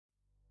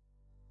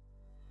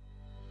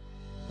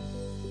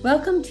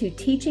Welcome to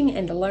Teaching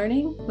and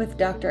Learning with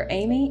Dr.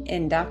 Amy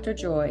and Dr.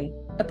 Joy,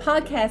 a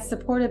podcast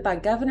supported by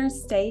Governors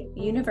State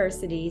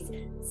University's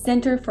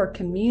Center for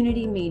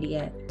Community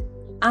Media.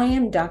 I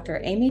am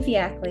Dr. Amy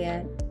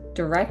Viaclia,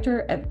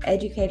 Director of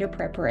Educator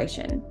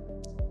Preparation.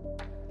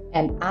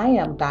 And I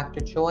am Dr.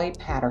 Joy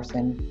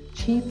Patterson,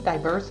 Chief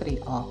Diversity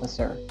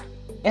Officer.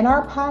 In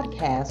our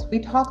podcast, we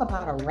talk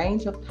about a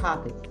range of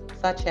topics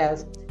such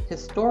as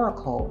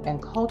historical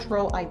and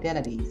cultural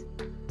identities,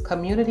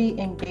 community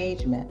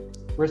engagement,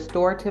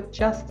 restorative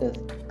justice,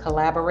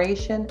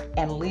 collaboration,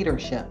 and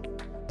leadership.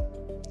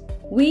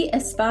 We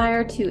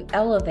aspire to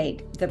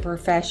elevate the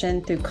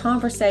profession through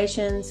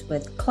conversations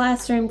with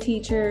classroom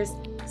teachers,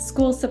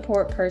 school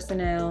support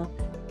personnel,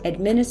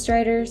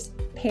 administrators,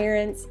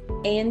 parents,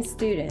 and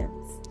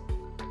students.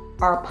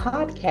 Our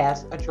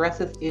podcast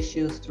addresses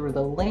issues through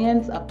the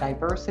lens of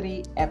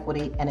diversity,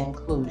 equity, and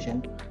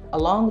inclusion,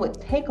 along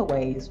with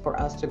takeaways for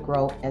us to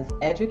grow as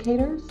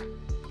educators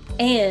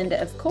and,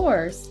 of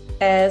course,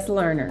 as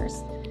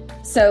learners.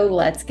 So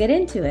let's get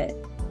into it.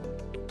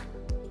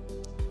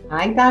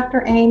 Hi,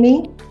 Dr.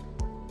 Amy.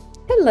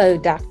 Hello,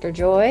 Dr.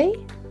 Joy.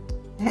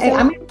 Hey,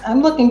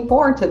 I'm looking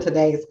forward to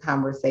today's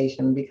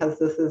conversation because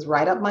this is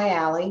right up my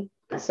alley.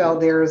 So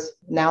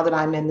now that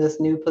I'm in this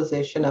new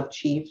position of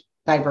Chief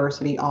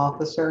Diversity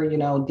Officer,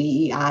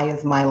 DEI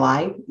is my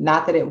life.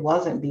 Not that it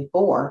wasn't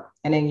before.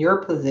 And in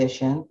your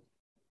position,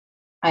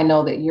 I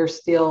know that you're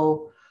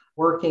still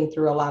working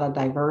through a lot of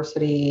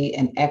diversity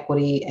and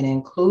equity and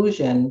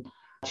inclusion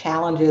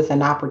challenges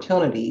and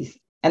opportunities.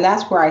 And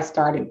that's where I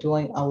started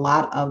doing a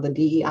lot of the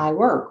DEI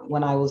work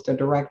when I was the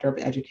Director of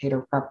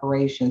Educator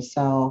Preparation.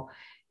 So,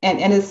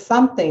 and it's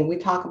something, we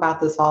talk about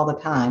this all the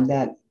time,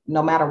 that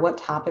no matter what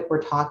topic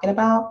we're talking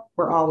about,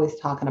 we're always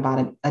talking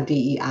about a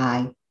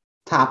DEI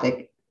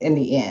topic in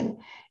the end.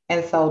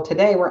 And so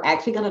today we're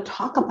actually going to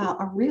talk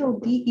about a real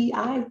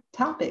DEI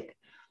topic,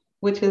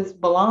 which is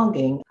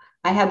belonging.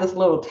 I have this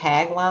little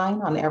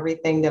tagline on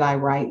everything that I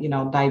write,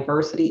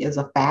 diversity is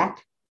a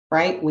fact,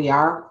 right? We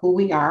are who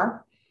we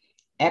are.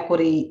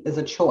 Equity is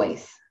a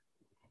choice.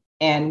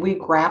 And we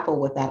grapple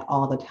with that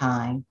all the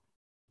time.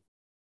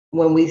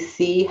 When we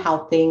see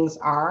how things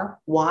are,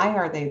 why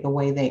are they the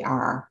way they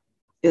are?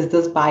 Is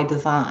this by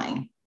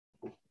design?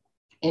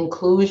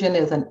 Inclusion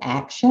is an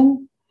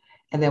action.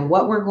 And then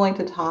what we're going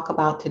to talk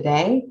about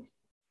today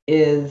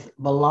is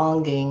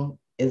belonging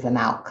is an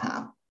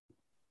outcome.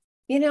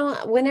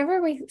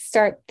 Whenever we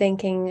start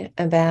thinking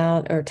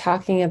about or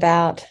talking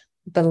about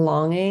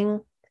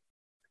belonging,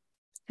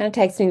 kind of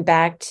takes me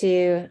back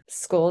to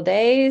school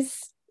days.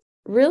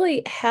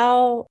 Really,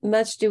 how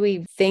much do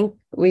we think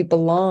we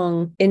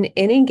belong in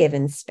any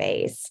given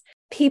space?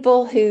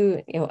 People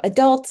who,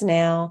 adults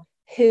now,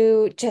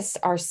 who just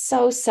are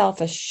so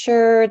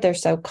self-assured, they're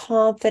so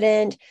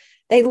confident,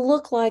 they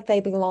look like they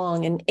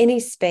belong in any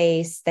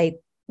space that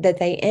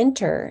they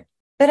enter.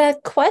 But I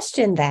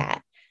question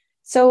that.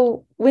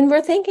 So when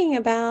we're thinking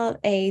about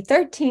a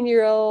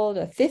 13-year-old,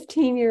 a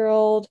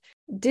 15-year-old,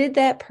 did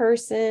that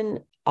person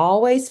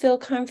always feel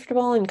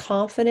comfortable and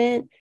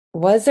confident?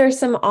 Was there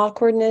some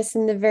awkwardness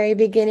in the very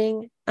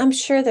beginning? I'm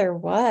sure there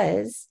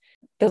was.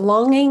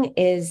 Belonging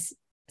is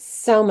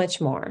so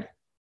much more.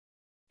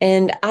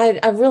 And I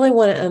really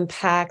want to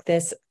unpack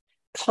this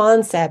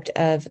concept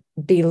of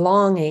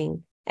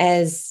belonging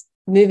as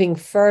moving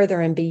further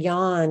and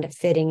beyond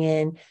fitting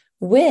in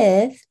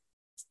with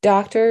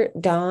Dr.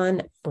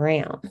 Dawn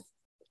Brown.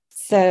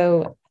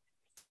 So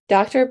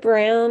Dr.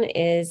 Brown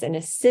is an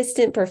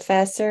assistant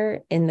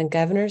professor in the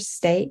Governors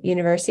State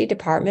University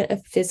Department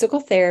of Physical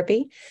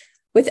Therapy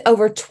with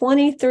over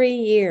 23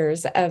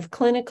 years of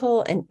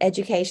clinical and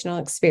educational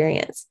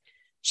experience.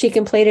 She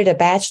completed a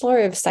Bachelor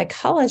of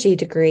Psychology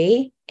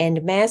degree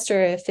and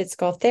Master of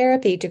Physical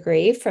Therapy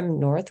degree from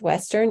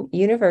Northwestern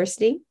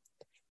University,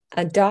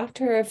 a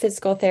Doctor of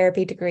Physical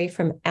Therapy degree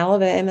from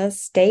Alabama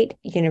State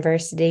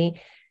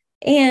University,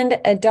 and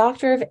a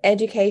Doctor of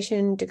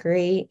Education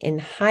degree in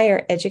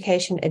Higher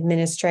Education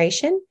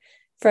Administration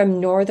from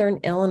Northern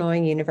Illinois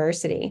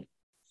University.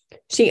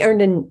 She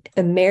earned an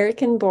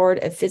American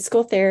Board of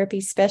Physical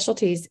Therapy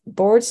Specialties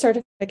board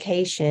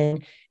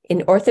certification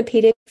in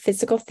orthopedic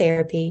physical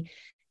therapy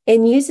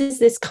and uses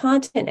this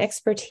content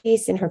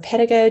expertise in her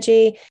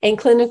pedagogy and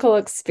clinical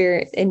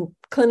experience in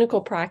clinical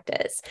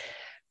practice.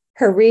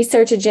 Her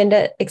research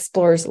agenda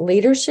explores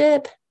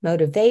leadership,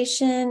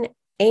 motivation,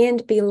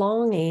 and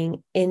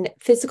belonging in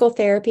physical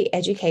therapy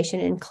education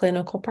and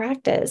clinical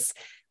practice,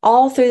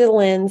 all through the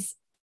lens,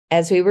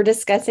 as we were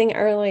discussing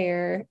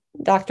earlier,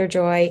 Dr.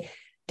 Joy,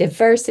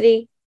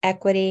 diversity,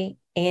 equity,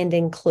 and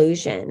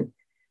inclusion.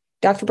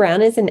 Dr.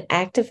 Brown is an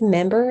active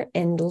member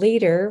and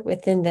leader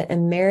within the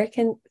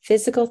American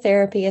Physical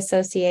Therapy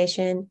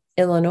Association,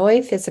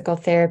 Illinois Physical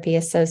Therapy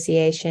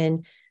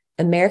Association,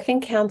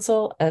 American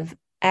Council of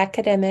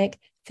Academic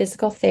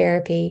Physical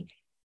Therapy,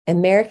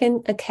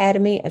 American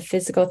Academy of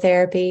Physical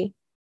Therapy,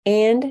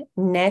 and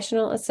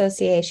National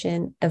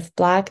Association of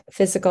Black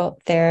Physical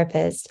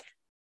Therapists.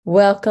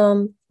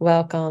 Welcome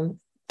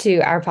to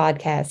our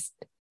podcast.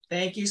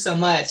 Thank you so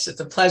much.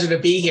 It's a pleasure to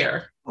be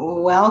here.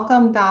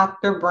 Welcome,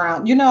 Dr.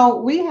 Brown. You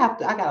know,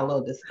 I got a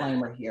little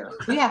disclaimer here.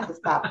 We have to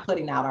stop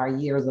putting out our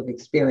years of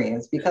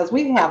experience because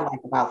we have like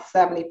about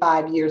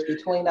 75 years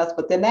between us,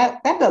 but then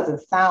that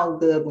doesn't sound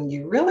good when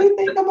you really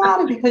think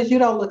about it because you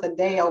don't look a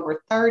day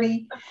over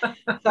 30.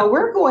 So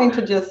we're going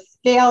to just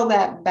scale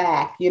that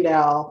back, you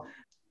know.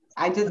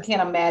 I just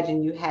can't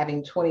imagine you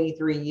having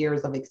 23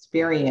 years of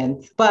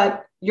experience,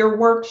 but your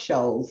work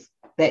shows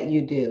that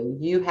you do.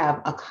 You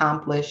have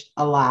accomplished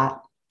a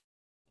lot.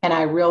 And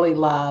I really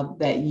love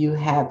that you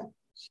have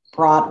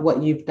brought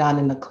what you've done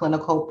in the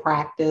clinical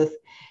practice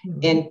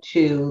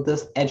into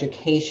this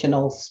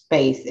educational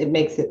space. It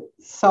makes it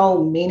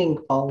so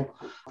meaningful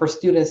for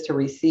students to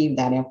receive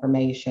that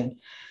information.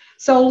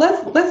 So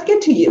let's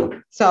get to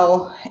you.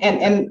 So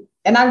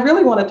and I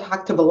really want to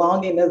talk to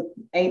belonging.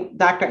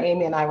 Dr.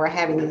 Amy and I were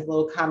having these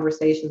little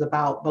conversations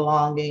about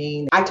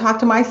belonging. I talked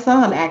to my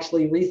son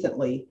actually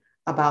recently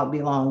about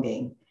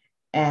belonging.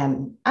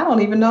 And I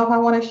don't even know if I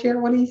want to share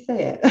what he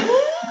said.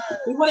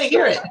 We want to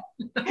hear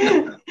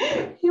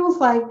it. He was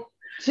like,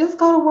 just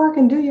go to work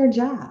and do your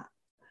job.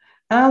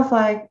 And I was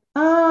like,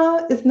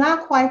 it's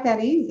not quite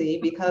that easy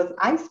because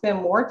I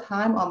spend more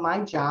time on my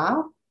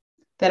job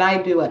than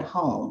I do at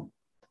home.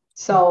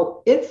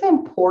 So it's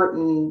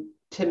important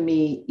to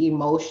me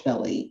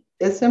emotionally.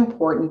 It's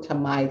important to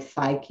my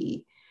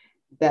psyche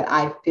that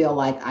I feel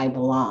like I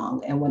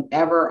belong. And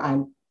whenever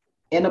I'm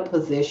in a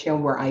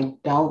position where I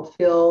don't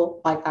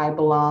feel like I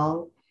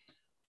belong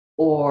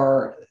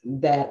or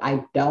that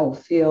I don't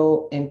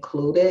feel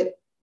included,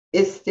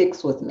 it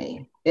sticks with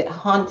me. It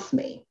haunts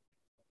me.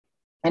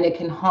 And it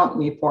can haunt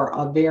me for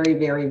a very,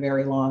 very,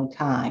 very long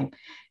time.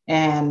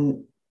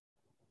 And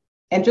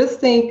just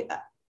think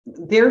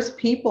there's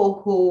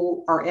people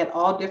who are at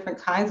all different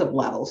kinds of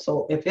levels.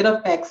 So if it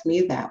affects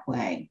me that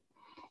way,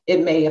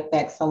 it may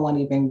affect someone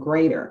even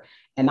greater.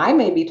 And I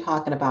may be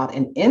talking about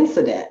an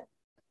incident,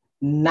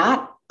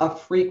 not a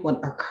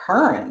frequent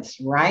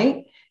occurrence,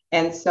 right?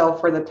 And so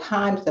for the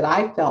times that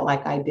I felt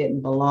like I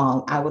didn't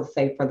belong, I would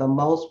say for the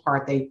most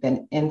part, they've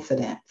been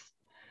incidents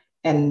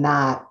and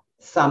not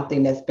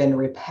something that's been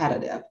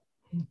repetitive.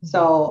 Mm-hmm.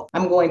 So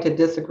I'm going to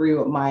disagree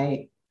with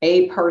my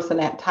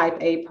type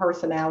A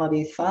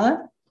personality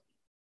son,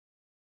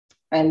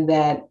 and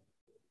that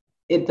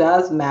it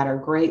does matter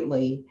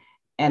greatly.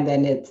 And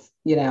then it's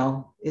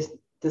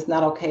just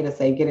not okay to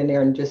say, get in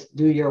there and just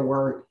do your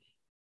work,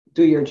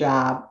 do your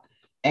job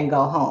and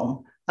go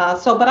home.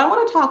 But I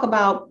want to talk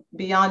about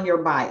beyond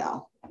your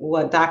bio,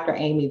 what Dr.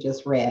 Amy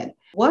just read.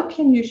 What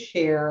can you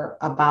share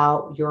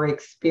about your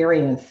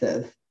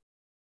experiences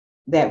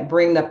that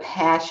bring the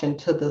passion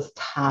to this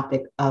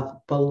topic of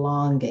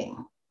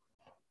belonging?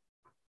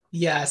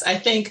 Yes, I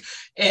think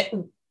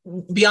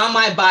beyond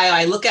my bio,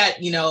 I look at,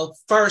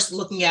 first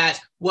looking at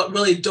what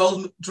really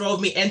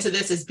drove me into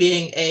this as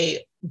being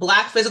a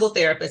Black physical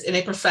therapist in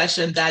a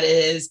profession that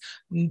is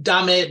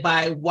dominated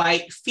by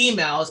white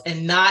females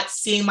and not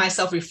seeing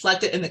myself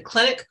reflected in the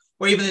clinic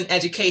or even in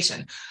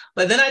education.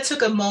 But then I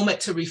took a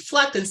moment to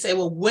reflect and say,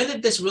 well, when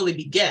did this really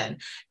begin?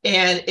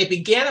 And it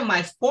began in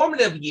my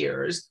formative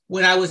years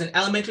when I was in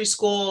elementary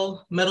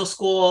school, middle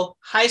school,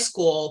 high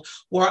school,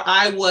 where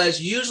I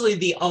was usually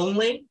the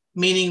only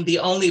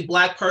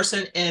Black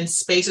person in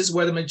spaces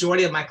where the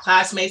majority of my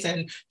classmates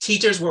and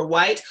teachers were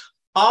white.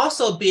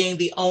 Also being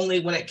the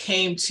only when it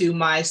came to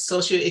my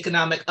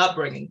socioeconomic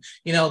upbringing,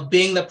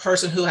 being the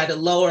person who had a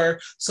lower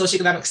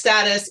socioeconomic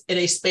status in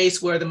a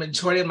space where the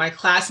majority of my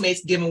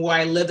classmates, given where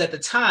I lived at the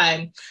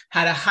time,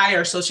 had a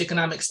higher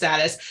socioeconomic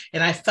status.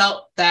 And I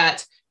felt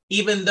that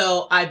even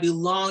though I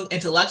belonged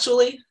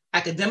intellectually,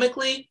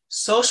 academically,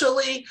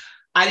 socially,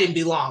 I didn't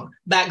belong.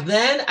 Back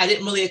then, I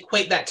didn't really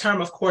equate that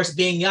term, of course,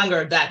 being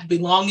younger, that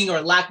belonging or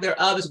lack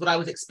thereof is what I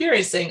was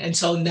experiencing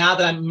until now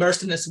that I'm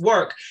immersed in this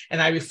work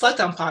and I reflect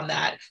upon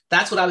that.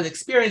 That's what I was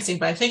experiencing,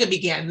 but I think it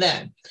began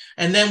then.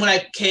 And then when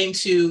I came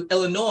to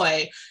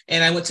Illinois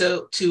and I went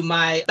to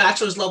my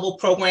bachelor's level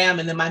program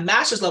and then my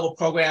master's level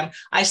program,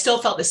 I still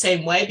felt the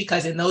same way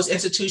because in those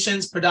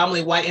institutions,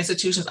 predominantly white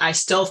institutions, I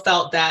still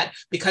felt that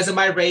because of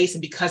my race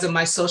and because of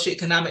my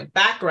socioeconomic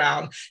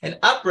background and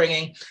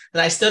upbringing,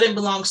 that I still didn't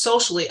belong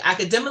socially.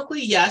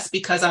 Academically, yes,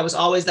 because I was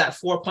always that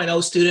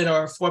 4.0 student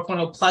or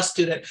 4.0 plus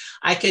student.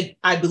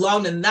 I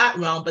belonged in that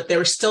realm, but there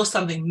was still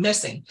something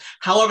missing.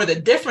 However, the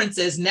difference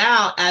is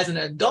now as an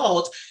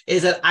adult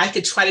is that I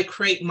could try to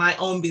create my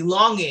own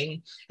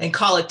belonging and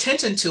call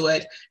attention to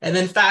it. And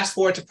then fast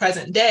forward to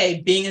present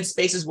day, being in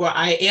spaces where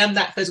I am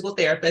that physical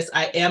therapist,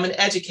 I am an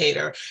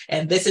educator.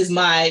 And this is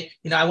my,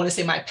 I want to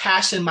say my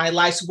passion, my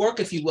life's work,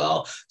 if you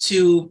will,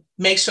 to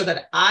make sure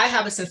that I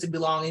have a sense of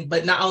belonging,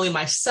 but not only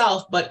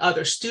myself, but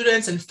other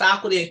students and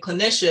faculty and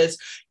clinicians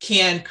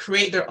can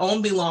create their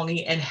own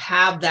belonging and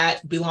have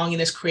that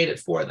belongingness created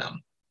for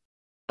them.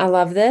 I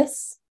love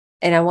this.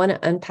 And I want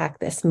to unpack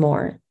this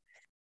more.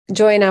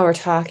 Joy and I were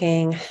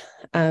talking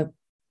a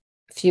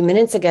few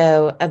minutes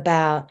ago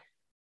about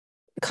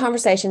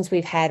conversations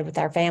we've had with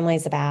our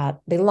families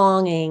about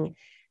belonging,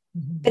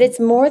 but it's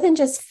more than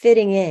just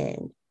fitting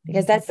in,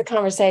 because that's the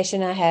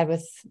conversation I had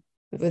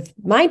with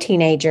my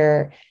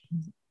teenager.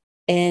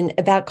 and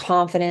about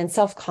confidence,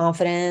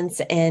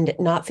 self-confidence, and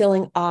not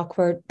feeling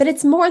awkward. But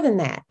it's more than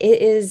that.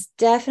 It is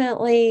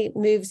definitely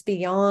moves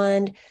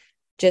beyond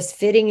just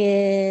fitting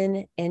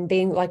in and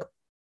being like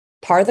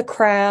part of the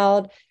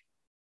crowd.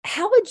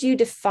 How would you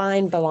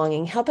define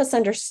belonging? Help us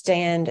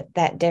understand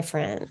that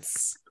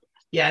difference.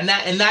 Yeah,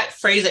 and that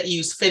phrase that you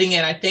use, fitting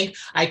in, I think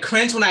I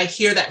cringe when I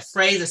hear that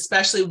phrase,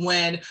 especially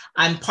when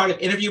I'm part of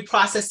interview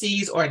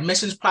processes or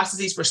admissions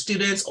processes for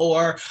students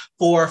or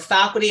for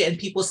faculty, and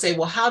people say,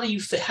 well, how will you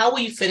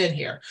fit in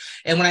here?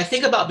 And when I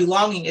think about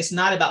belonging, it's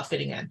not about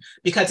fitting in,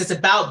 because it's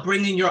about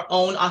bringing your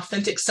own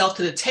authentic self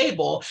to the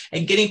table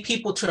and getting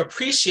people to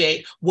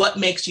appreciate what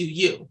makes you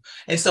you.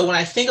 And so when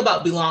I think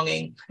about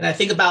belonging, and I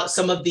think about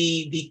some of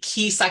the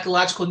key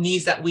psychological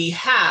needs that we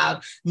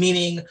have,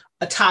 meaning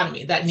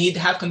autonomy, that need to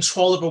have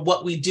control over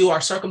what we do, our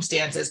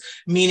circumstances,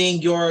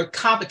 meaning your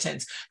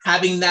competence,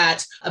 having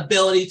that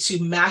ability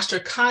to master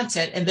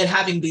content, and then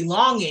having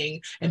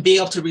belonging and being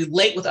able to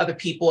relate with other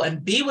people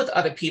and be with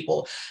other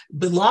people.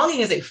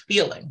 Belonging is a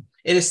feeling.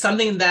 It is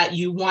something that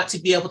you want to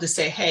be able to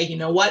say, hey, you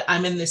know what?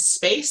 I'm in this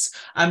space.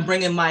 I'm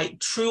bringing my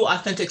true,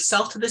 authentic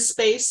self to this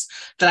space,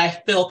 that I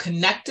feel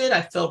connected,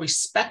 I feel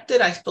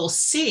respected, I feel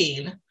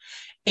seen.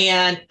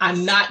 And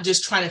I'm not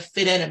just trying to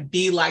fit in and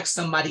be like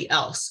somebody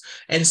else.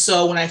 And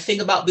so when I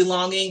think about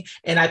belonging,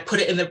 and I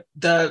put it in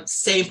the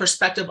same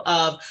perspective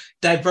of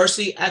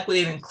diversity,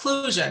 equity, and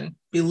inclusion,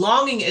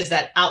 belonging is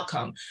that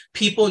outcome.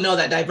 People know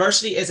that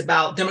diversity is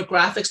about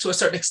demographics to a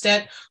certain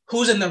extent,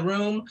 who's in the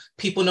room.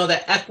 People know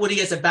that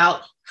equity is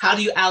about how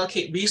do you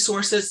allocate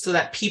resources so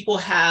that people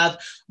have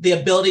the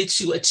ability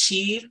to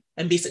achieve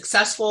and be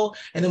successful.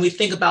 And then we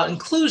think about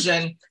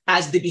inclusion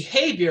as the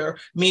behavior,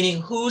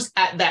 meaning who's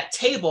at that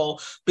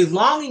table.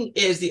 Belonging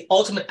is the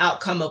ultimate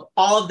outcome of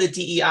all of the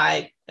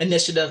DEI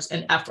initiatives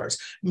and efforts,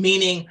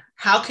 meaning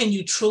how can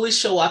you truly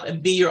show up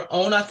and be your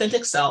own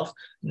authentic self,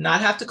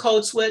 not have to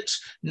code switch,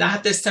 not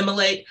have to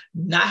assimilate,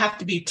 not have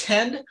to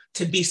pretend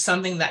to be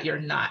something that you're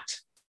not.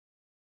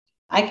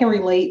 I can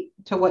relate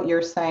to what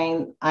you're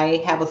saying.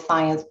 I have a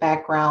science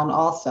background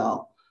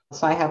also.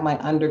 So I have my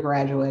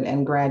undergraduate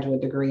and graduate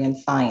degree in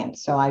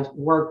science. So I've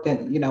worked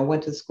in,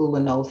 went to school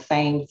in those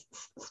same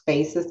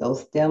spaces,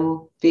 those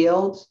STEM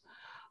fields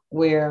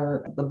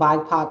where the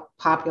BIPOC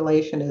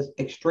population is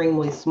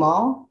extremely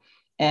small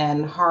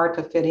and hard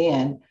to fit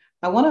in.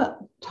 I want to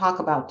talk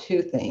about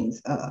two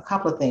things, a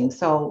couple of things.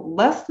 So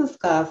let's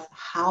discuss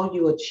how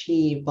you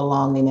achieve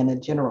belonging in a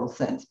general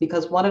sense,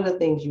 because one of the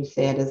things you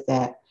said is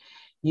that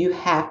you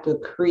have to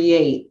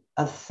create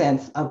a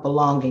sense of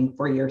belonging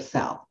for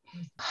yourself.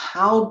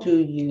 How do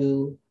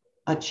you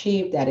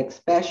achieve that,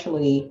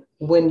 especially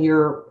when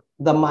you're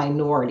the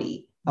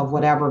minority of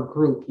whatever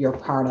group you're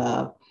part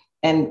of?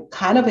 And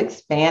kind of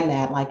expand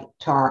that like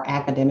to our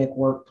academic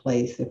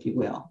workplace, if you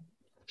will.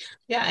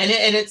 Yeah, and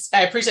it's,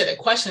 I appreciate that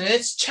question. And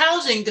it's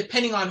challenging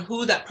depending on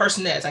who that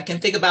person is. I can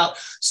think about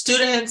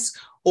students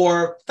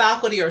or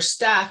faculty or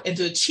staff, and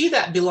to achieve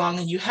that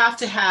belonging, you have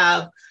to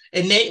have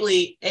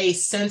innately a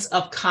sense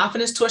of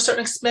confidence to a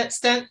certain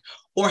extent,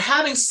 or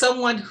having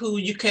someone who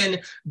you can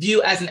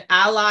view as an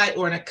ally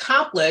or an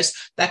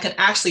accomplice that can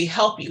actually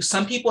help you.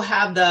 Some people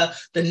have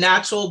the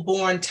natural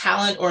born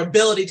talent or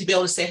ability to be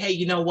able to say, hey,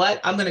 you know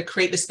what? I'm going to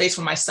create this space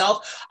for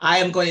myself. I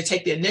am going to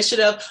take the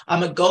initiative.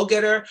 I'm a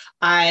go-getter.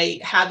 I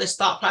have this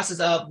thought process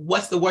of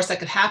what's the worst that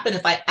could happen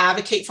if I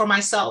advocate for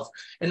myself.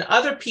 And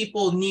other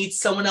people need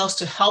someone else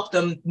to help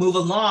them move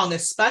along,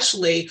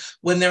 especially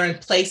when they're in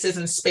places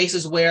and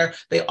spaces where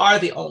they are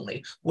the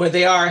only, where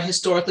they are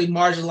historically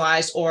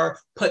marginalized or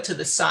put to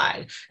the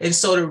side. And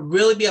so to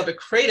really be able to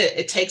create it,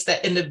 it takes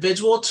that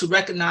individual to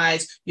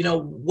recognize,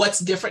 what's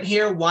different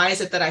here? Why is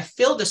it that I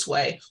feel this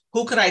way?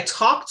 Who could I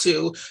talk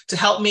to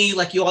help me,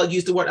 like you all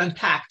use the word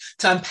unpack,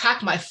 to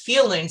unpack my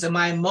feelings and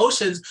my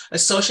emotions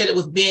associated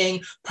with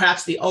being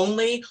perhaps the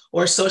only,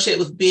 or associated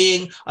with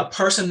being a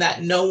person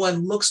that no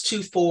one looks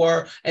to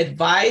for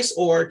advice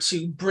or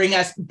to bring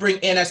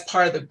in as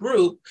part of the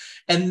group.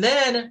 And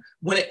then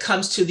when it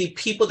comes to the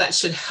people that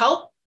should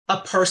help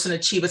a person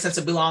achieve a sense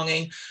of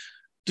belonging,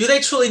 do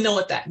they truly know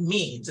what that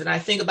means? And I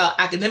think about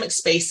academic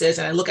spaces,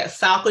 and I look at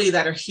faculty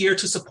that are here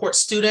to support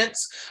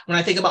students. When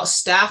I think about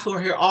staff who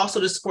are here also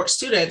to support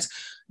students,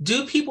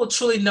 do people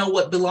truly know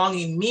what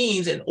belonging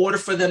means in order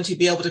for them to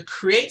be able to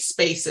create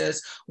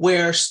spaces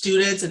where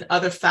students and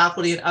other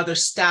faculty and other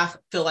staff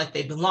feel like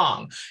they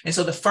belong? And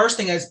so the first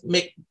thing is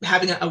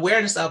having an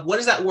awareness of what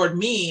does that word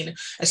mean,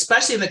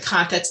 especially in the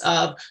context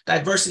of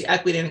diversity,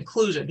 equity, and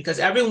inclusion, because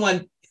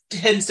everyone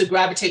tends to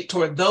gravitate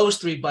toward those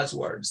three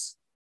buzzwords.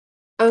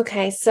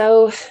 Okay,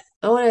 so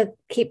I want to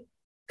keep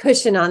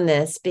pushing on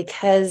this,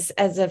 because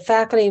as a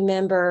faculty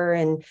member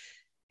and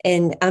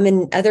I'm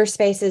in other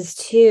spaces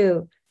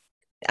too,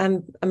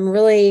 I'm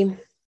really,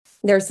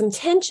 there's some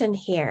tension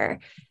here.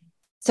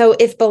 So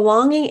if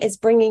belonging is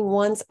bringing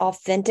one's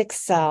authentic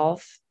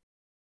self,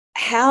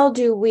 how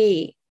do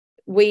we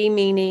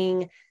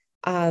meaning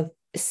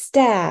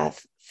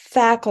staff,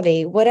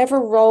 faculty, whatever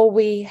role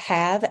we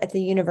have at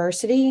the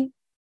university,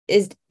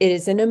 it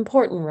is an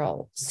important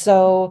role.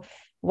 So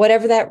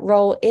whatever that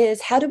role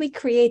is, how do we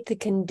create the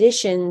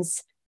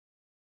conditions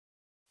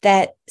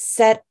that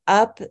set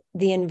up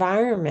the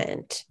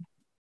environment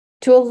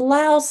to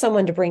allow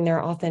someone to bring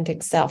their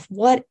authentic self?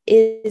 What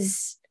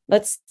is,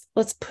 let's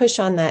push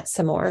on that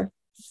some more.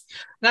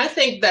 And I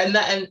think that,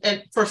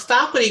 and for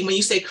faculty, when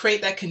you say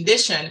create that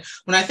condition,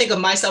 when I think of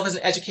myself as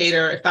an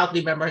educator, a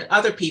faculty member, and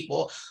other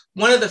people,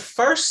 one of the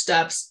first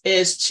steps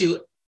is to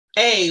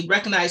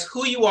recognize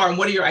who you are and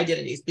what are your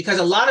identities, because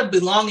a lot of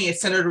belonging is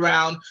centered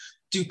around,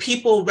 do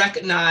people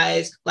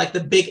recognize like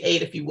the big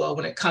 8, if you will,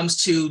 when it comes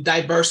to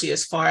diversity,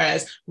 as far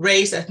as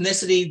race,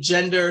 ethnicity,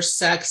 gender,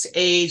 sex,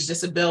 age,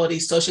 disability,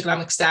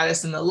 socioeconomic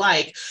status, and the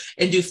like?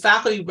 And do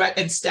faculty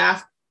and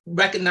staff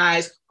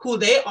recognize who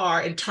they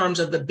are in terms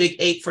of the big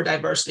 8 for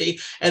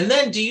diversity? And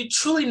then do you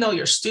truly know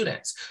your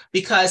students?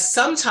 Because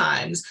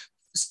sometimes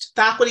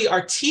faculty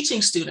are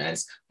teaching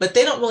students, but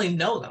they don't really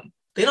know them.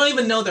 They don't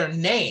even know their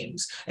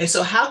names. And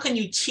so how can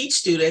you teach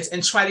students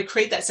and try to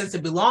create that sense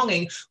of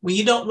belonging when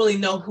you don't really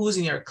know who's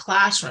in your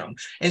classroom?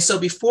 And so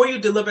before you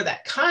deliver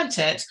that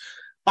content,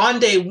 on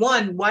day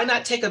one, why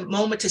not take a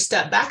moment to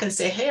step back and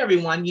say, hey,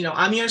 everyone,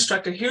 I'm your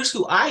instructor. Here's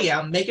who I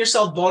am. Make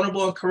yourself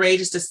vulnerable and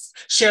courageous to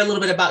share a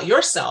little bit about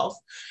yourself.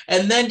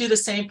 And then do the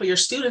same for your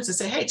students and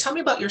say, hey, tell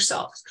me about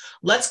yourselves.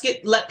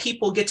 Let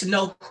people get to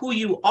know who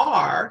you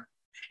are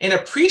and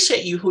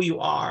appreciate you who you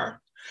are.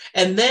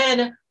 And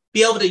then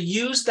be able to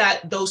use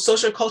those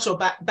social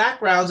cultural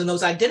backgrounds and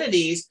those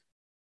identities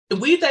and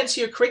weave that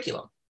into your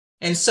curriculum.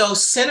 And so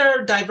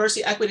center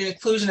diversity, equity, and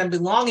inclusion and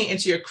belonging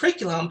into your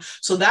curriculum.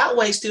 So that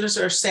way students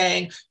are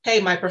saying, hey,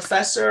 my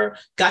professor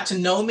got to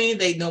know me.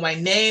 They know my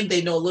name.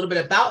 They know a little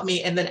bit about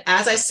me. And then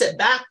as I sit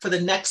back for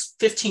the next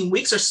 15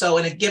 weeks or so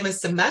in a given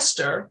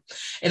semester,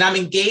 and I'm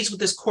engaged with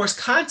this course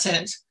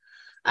content,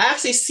 I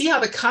actually see how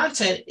the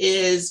content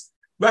is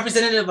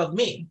representative of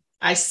me.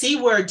 I see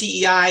where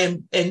DEI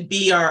and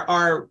B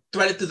are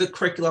threaded through the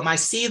curriculum. I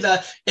see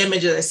the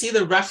images, I see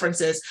the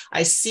references,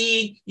 I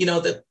see,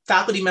 the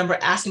faculty member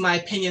asking my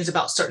opinions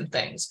about certain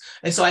things.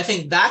 And so I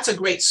think that's a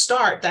great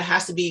start that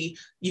has to be,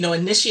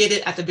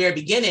 initiated at the very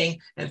beginning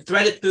and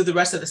threaded through the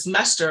rest of the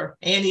semester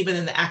and even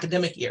in the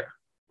academic year.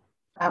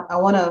 I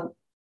want to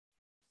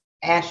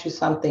ask you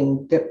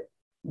something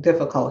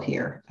difficult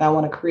here. I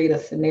want to create a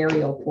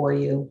scenario for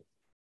you.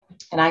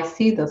 And I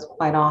see this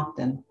quite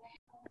often.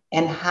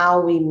 And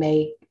how we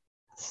make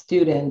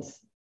students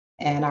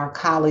and our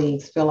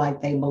colleagues feel like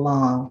they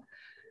belong.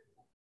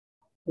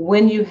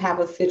 When you have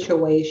a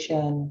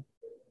situation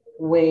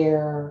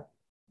where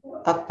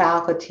a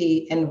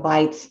faculty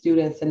invites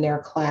students in their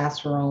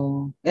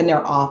classroom, in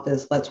their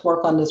office, let's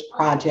work on this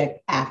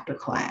project after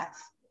class,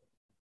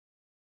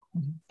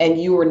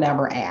 and you were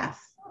never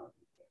asked.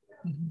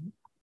 Mm-hmm.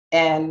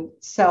 And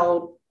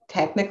so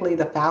technically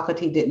the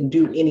faculty didn't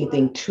do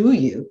anything to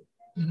you,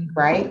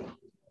 right?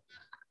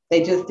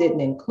 They just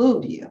didn't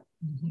include you.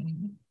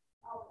 Mm-hmm.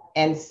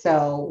 And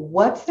so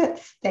what's at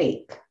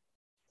stake?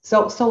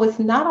 So it's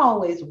not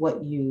always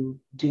what you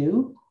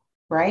do,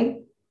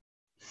 right?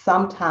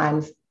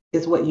 Sometimes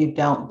it's what you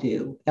don't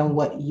do and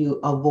what you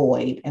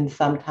avoid. And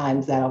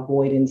sometimes that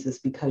avoidance is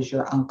because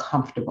you're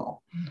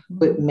uncomfortable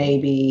with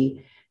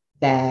maybe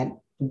that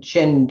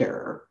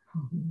gender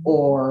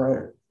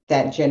or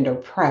that gender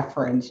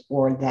preference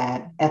or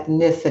that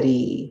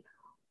ethnicity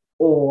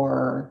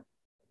or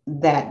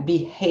that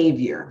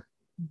behavior,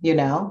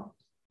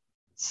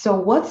 So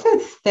what's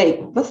at stake?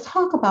 Let's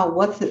talk about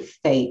what's at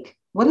stake.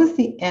 What is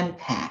the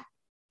impact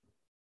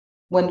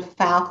when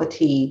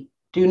faculty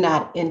do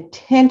not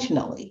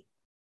intentionally,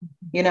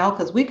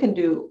 because we can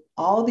do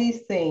all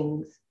these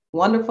things,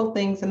 wonderful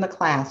things in the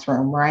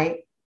classroom,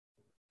 right?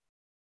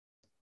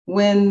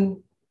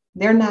 When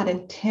they're not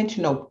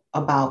intentional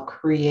about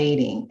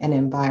creating an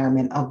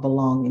environment of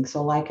belonging.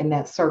 So like in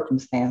that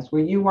circumstance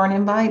where you weren't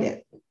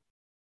invited.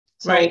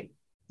 Right.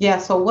 Yeah.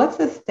 So what's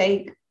at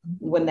stake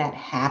when that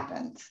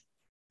happens?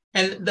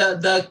 And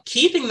the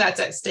key thing that's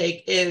at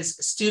stake is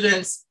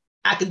students'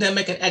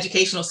 academic and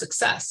educational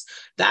success.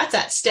 That's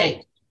at stake.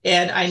 Right.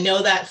 And I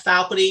know that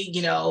faculty,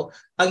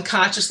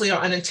 unconsciously or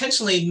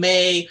unintentionally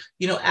may,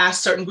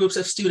 ask certain groups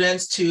of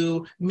students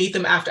to meet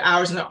them after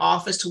hours in their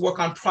office to work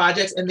on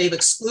projects, and they've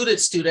excluded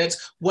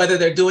students, whether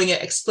they're doing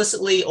it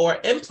explicitly or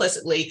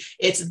implicitly,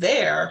 it's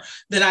there.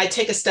 Then I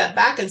take a step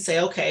back and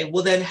say, okay,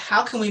 well then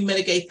how can we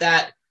mitigate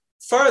that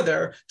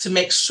further to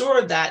make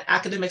sure that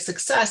academic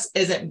success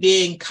isn't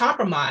being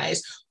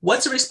compromised?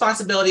 What's the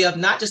responsibility of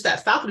not just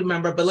that faculty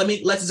member, but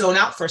let's zone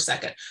out for a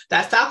second.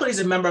 That faculty is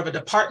a member of a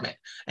department.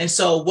 And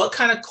so what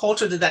kind of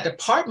culture did that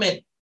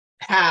department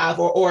have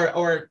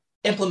or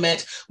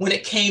implement when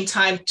it came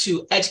time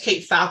to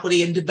educate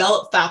faculty and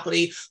develop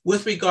faculty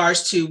with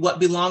regards to what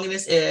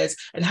belongingness is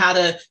and how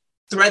to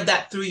thread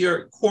that through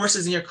your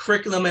courses and your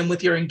curriculum and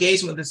with your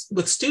engagement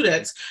with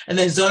students, and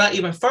then zone out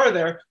even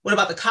further. What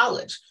about the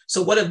college?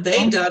 So what have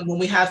they done when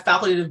we have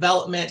faculty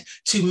development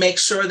to make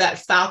sure that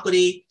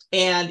faculty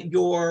and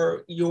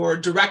your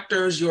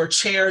directors, your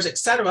chairs, et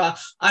cetera,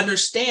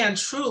 understand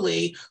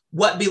truly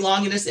what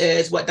belongingness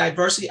is, what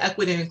diversity,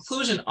 equity, and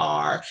inclusion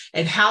are,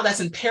 and how that's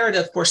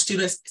imperative for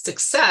students'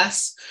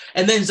 success,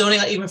 and then zoning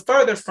out even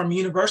further from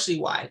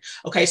university-wide.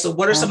 Okay, so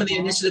what are some of the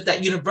initiatives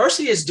that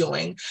university is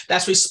doing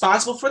that's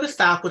responsible for the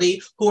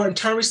faculty, who are in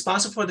turn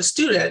responsible for the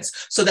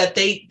students, so that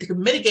they can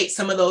mitigate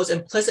some of those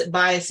implicit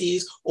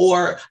biases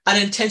or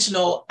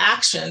unintentional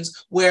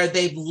actions where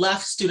they've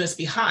left students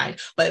behind.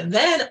 But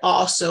then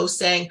also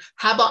saying,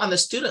 how about on the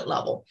student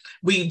level?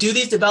 We do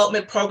these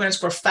development programs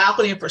for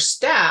faculty and for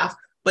staff,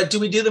 but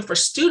do we do them for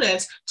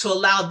students to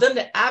allow them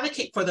to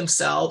advocate for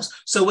themselves?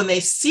 So when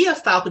they see a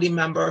faculty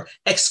member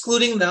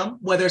excluding them,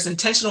 whether it's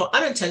intentional or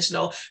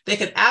unintentional, they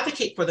can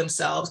advocate for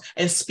themselves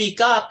and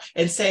speak up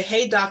and say,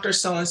 hey, Dr.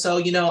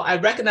 So-and-so, I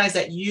recognize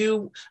that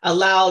you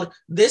allowed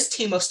this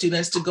team of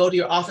students to go to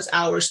your office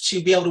hours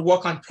to be able to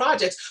work on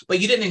projects, but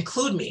you didn't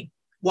include me.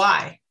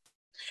 Why?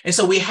 And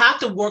so we have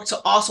to work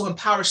to also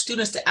empower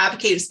students to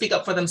advocate and speak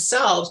up for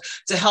themselves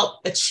to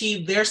help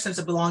achieve their sense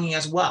of belonging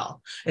as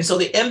well. And so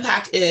the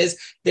impact is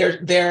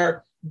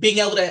they're being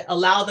able to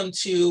allow them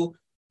to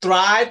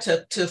thrive,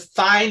 to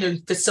find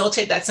and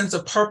facilitate that sense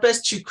of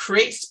purpose, to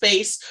create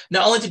space,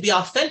 not only to be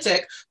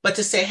authentic, but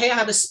to say, hey, I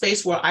have a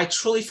space where I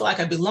truly feel like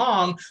I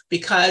belong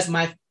because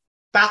my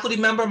faculty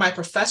member, my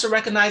professor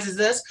recognizes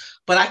this,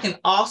 but I can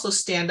also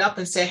stand up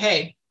and say,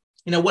 hey,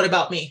 what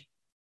about me?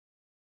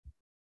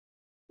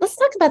 Let's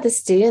talk about the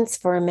students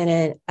for a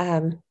minute.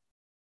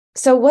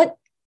 To what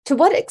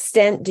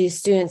extent do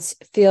students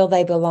feel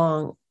they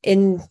belong?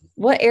 In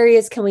what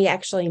areas can we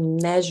actually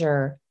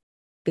measure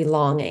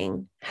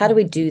belonging? How do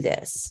we do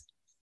this?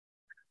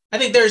 I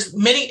think there's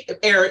many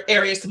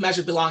areas to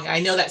measure belonging. I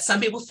know that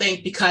some people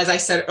think, because I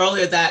said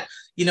earlier that,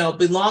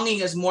 belonging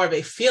is more of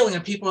a feeling,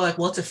 and people are like,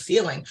 well, it's a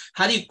feeling.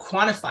 How do you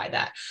quantify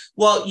that?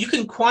 Well, you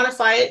can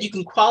quantify it, you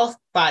can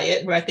qualify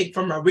it, but I think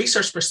from a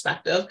research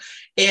perspective,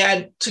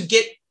 and to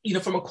get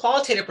from a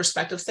qualitative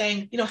perspective,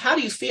 saying, how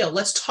do you feel?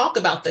 Let's talk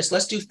about this.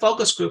 Let's do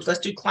focus groups.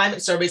 Let's do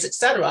climate surveys, et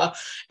cetera.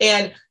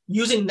 And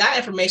using that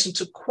information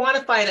to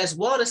quantify it as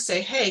well, to say,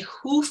 hey,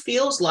 who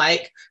feels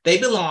like they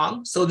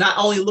belong? So not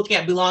only looking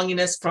at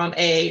belongingness from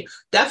a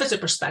deficit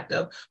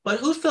perspective,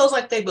 but who feels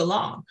like they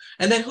belong?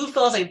 And then who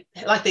feels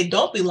like they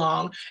don't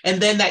belong?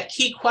 And then that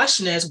key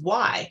question is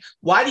why?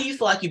 Why do you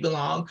feel like you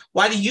belong?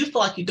 Why do you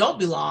feel like you don't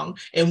belong?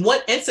 In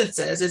what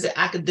instances? Is it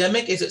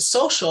academic? Is it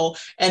social?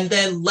 And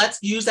then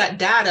let's use that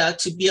data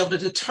to be able to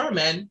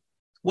determine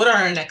what are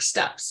our next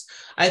steps.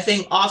 I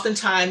think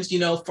oftentimes,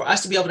 for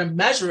us to be able to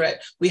measure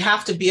it, we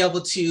have to be able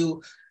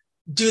to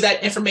do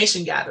that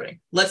information gathering.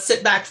 Let's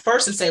sit back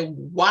first and say,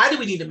 why do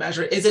we need to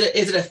measure it? Is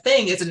it a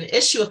thing? Is it an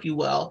issue, if you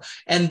will?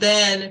 And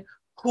then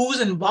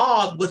who's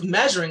involved with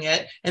measuring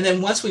it? And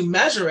then once we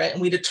measure it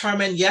and we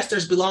determine, yes,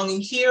 there's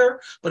belonging here,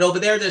 but over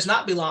there's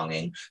not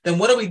belonging, then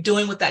what are we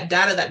doing with that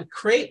data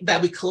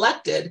that we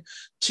collected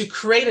to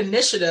create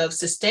initiatives,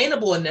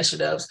 sustainable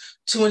initiatives,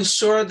 to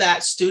ensure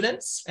that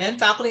students and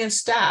faculty and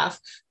staff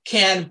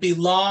can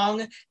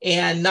belong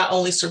and not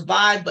only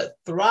survive, but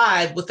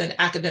thrive within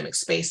academic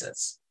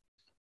spaces?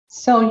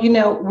 So,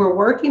 we're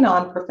working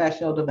on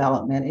professional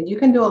development, and you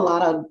can do a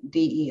lot of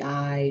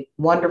DEI,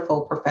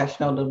 wonderful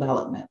professional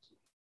development.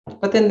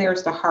 But then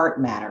there's the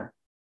heart matter,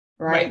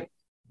 right?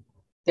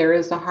 There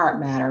is the heart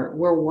matter.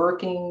 We're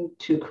working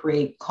to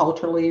create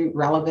culturally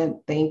relevant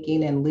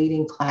thinking and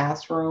leading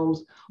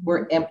classrooms.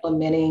 We're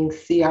implementing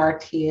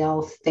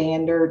CRTL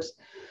standards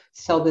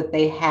so that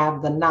they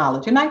have the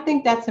knowledge. And I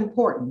think that's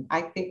important.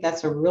 I think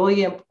that's a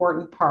really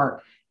important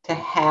part, to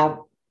have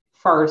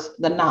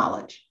first the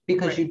knowledge,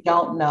 because you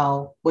don't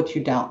know what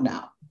you don't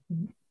know.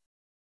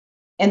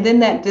 And then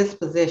that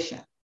disposition.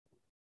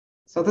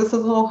 So this is a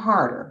little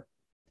harder,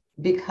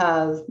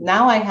 because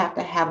now I have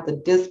to have the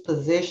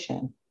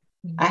disposition.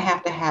 I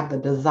have to have the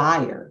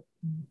desire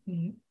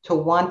to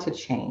want to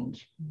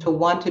change, to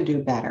want to do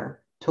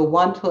better, to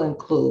want to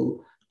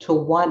include, to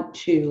want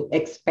to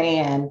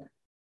expand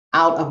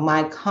out of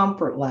my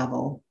comfort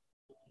level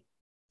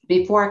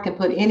before I can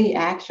put any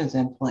actions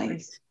in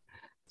place.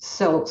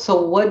 So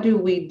what do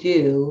we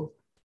do?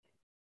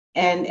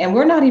 And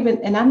we're not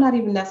even, and I'm not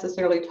even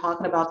necessarily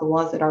talking about the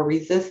ones that are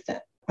resistant,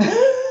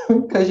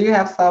 because you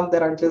have some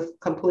that are just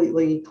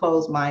completely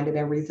closed-minded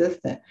and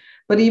resistant.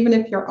 But even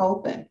if you're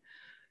open,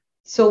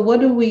 so what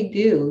do we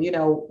do?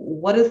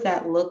 What does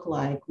that look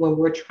like when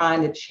we're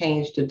trying to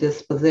change the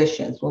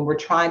dispositions, when we're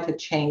trying to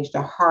change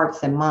the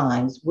hearts and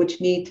minds,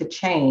 which need to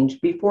change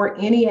before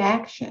any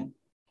action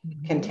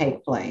can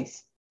take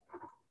place?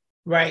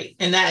 Right.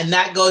 And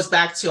that goes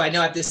back to, I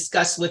know I've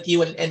discussed with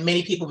you and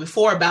many people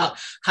before about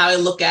how I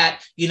look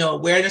at,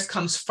 awareness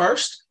comes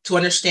first, to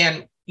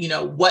understand,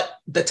 what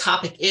the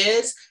topic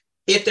is.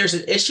 If there's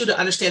an issue, to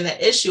understand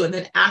that issue. And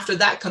then after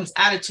that comes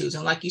attitudes.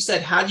 And like you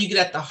said, how do you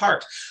get at the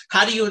heart?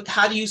 How do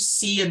you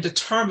see and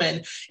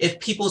determine if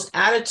people's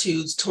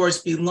attitudes towards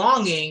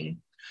belonging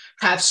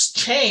have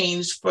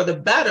changed for the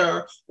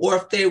better, or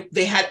if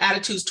they had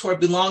attitudes toward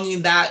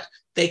belonging that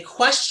they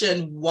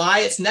question why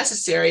it's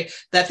necessary,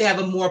 that they have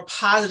a more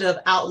positive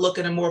outlook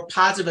and a more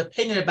positive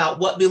opinion about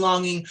what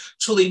belonging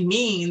truly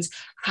means,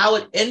 how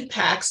it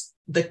impacts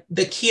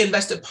the key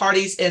invested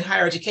parties in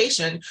higher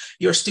education,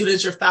 your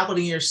students, your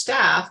faculty, and your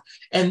staff,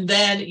 and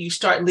then you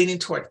start leaning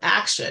toward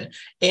action.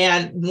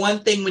 And one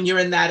thing when you're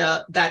in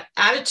that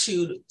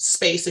attitude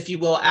space, if you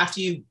will,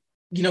 after you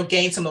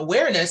gain some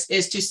awareness,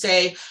 is to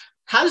say,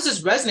 how does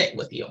this resonate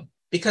with you?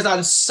 Because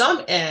on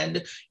some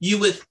end, you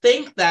would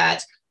think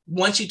that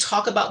once you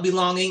talk about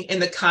belonging in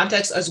the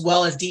context as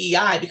well as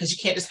DEI, because you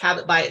can't just have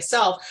it by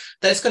itself,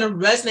 that it's going to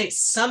resonate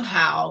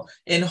somehow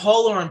in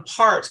whole or in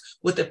part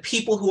with the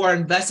people who are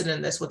invested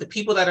in this, with the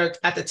people that are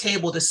at the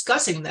table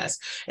discussing this.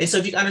 And so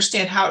if you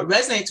understand how it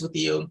resonates with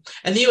you,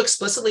 and then you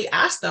explicitly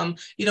ask them,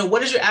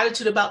 what is your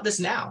attitude about this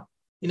now?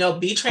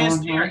 Be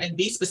transparent and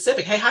be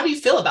specific. Hey, how do you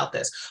feel about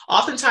this?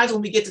 Oftentimes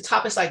when we get to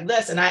topics like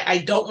this, and I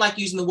don't like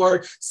using the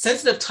word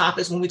sensitive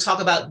topics when we talk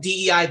about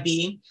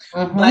DEIB,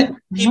 but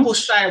people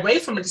shy away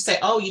from it to say,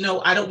 oh,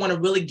 I don't want to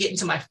really get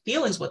into my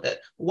feelings with it.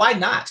 Why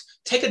not?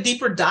 Take a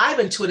deeper dive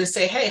into it and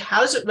say, hey,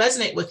 how does it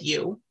resonate with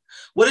you?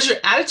 What is your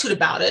attitude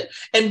about it?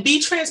 And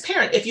be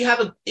transparent. If you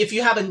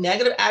have a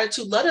negative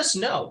attitude, let us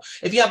know.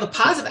 If you have a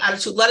positive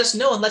attitude, let us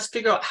know, and let's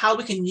figure out how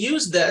we can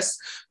use this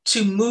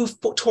to move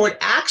toward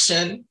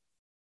action,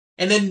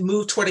 and then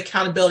move toward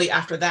accountability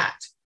after that.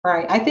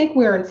 Right. I think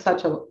we're in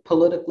such a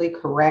politically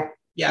correct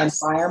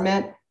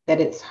environment that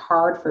it's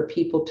hard for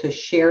people to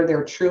share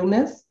their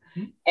trueness.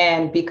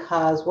 And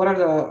because what are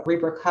the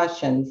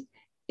repercussions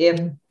if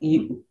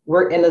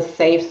we're in a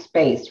safe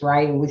space,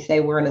 right? And we say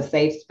we're in a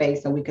safe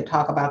space and we could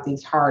talk about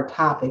these hard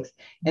topics.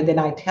 And then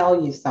I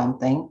tell you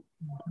something,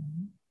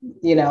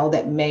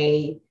 that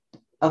may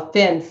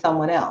offend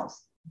someone else.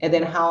 And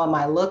then how am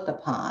I looked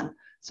upon?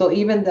 So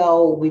even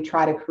though we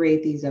try to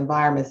create these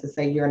environments to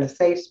say you're in a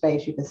safe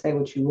space, you can say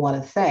what you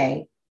want to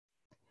say,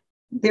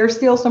 there's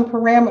still some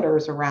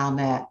parameters around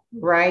that,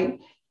 right?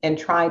 And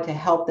trying to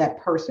help that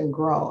person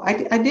grow.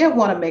 I did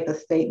want to make a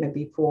statement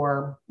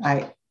before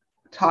I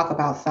talk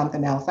about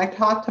something else. I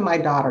talked to my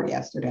daughter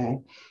yesterday.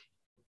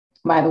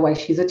 By the way,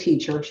 she's a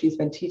teacher. She's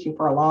been teaching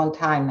for a long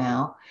time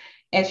now.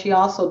 And she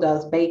also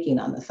does baking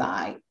on the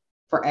side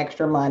for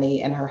extra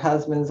money, and her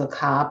husband's a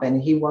cop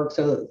and he works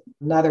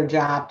another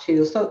job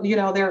too. So, they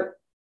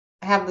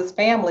have this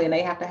family and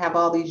they have to have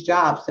all these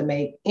jobs to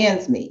make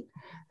ends meet.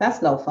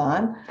 That's no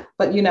fun.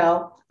 But,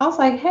 I was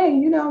like, hey,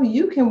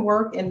 you can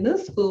work in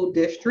this school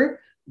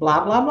district,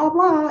 blah, blah, blah,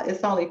 blah.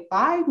 It's only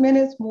 5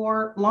 minutes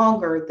more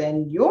longer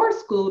than your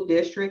school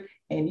district,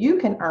 and you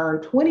can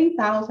earn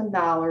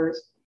 $20,000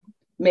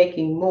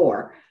 making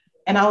more.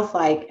 And I was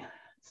like,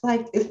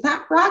 it's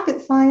not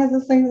rocket science.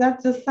 This thing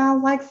that just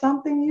sounds like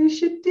something you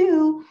should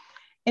do.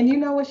 And you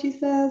know what she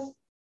says?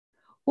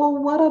 Well,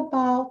 what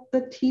about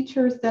the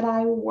teachers that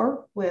I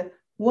work with?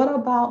 What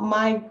about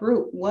my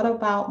group? What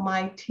about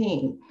my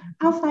team?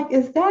 I was like,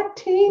 is that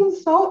team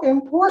so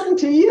important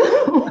to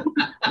you?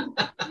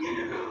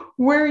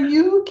 Where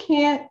you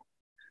can't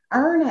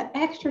earn an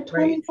extra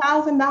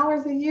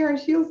 $20,000 a year? And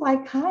she was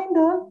like, kind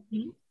of.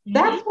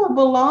 That's what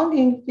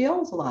belonging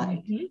feels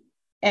like.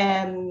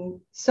 And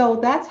so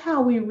that's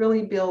how we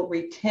really build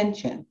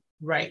retention.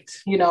 Right.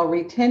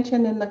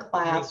 Retention in the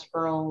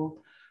classroom,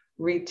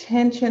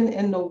 retention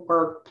in the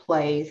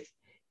workplace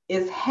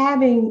is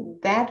having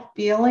that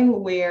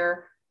feeling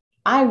where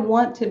I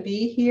want to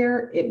be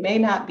here. It may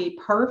not be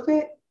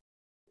perfect,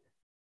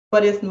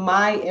 but it's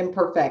my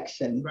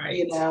imperfection,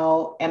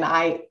 and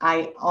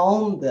I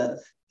own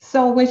this.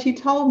 So when she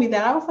told me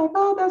that, I was like,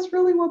 oh, that's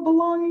really what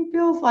belonging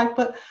feels like.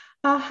 But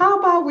how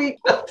about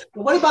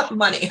what about the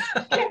money?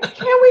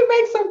 can we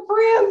make some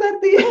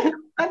friends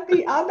at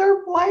the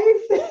other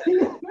place?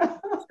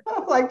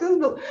 Like this,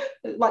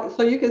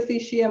 so you can see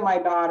she and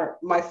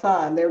my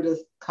son, they're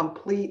just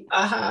complete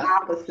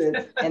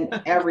opposites in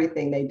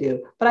everything they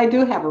do. But I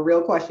do have a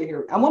real question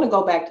here. I want to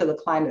go back to the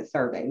climate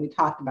survey. We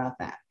talked about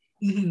that.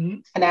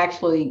 And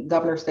actually,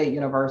 Governor State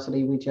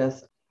University, we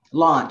just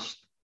launched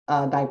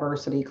a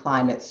diversity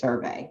climate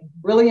survey.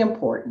 Really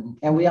important.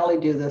 And we only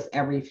do this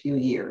every few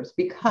years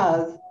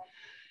because,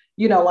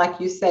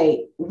 like you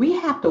say, we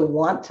have to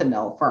want to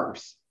know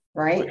first,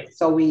 right?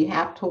 So we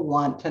have to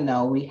want to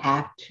know, we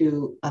have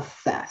to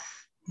assess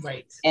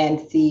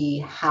and see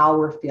how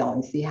we're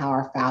feeling, see how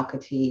our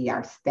faculty,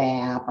 our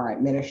staff, our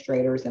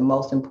administrators, and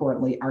most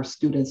importantly, our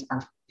students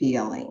are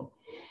feeling.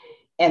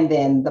 And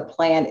then the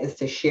plan is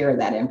to share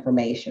that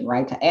information,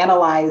 right? To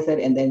analyze it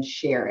and then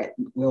share it.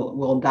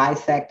 We'll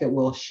dissect it,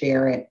 we'll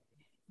share it.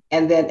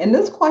 And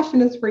this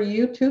question is for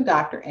you too,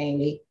 Dr.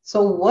 Amy.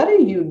 So what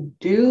do you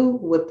do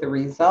with the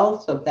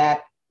results of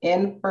that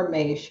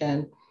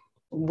information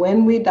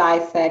when we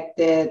dissect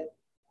it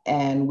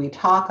and we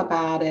talk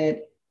about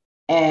it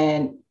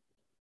and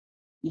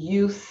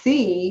you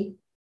see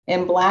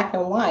in black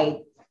and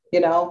white,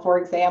 for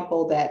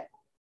example, that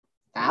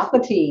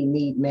faculty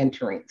need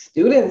mentoring,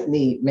 students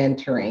need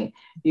mentoring,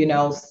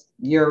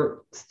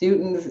 your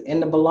students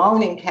in the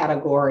belonging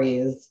category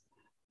is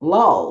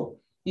low,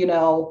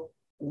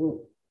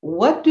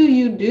 what do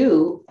you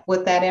do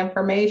with that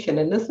information?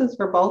 And this is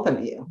for both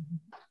of you.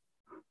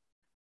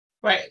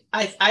 Right.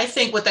 I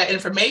think with that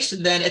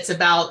information, then it's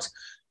about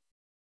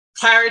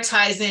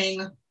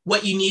prioritizing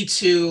what you need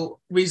to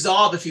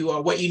resolve, if you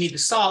will, what you need to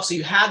solve. So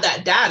you have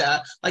that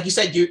data, like you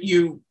said,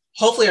 you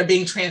hopefully are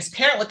being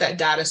transparent with that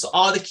data. So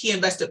all the key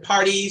invested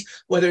parties,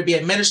 whether it be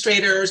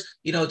administrators,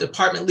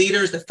 department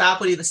leaders, the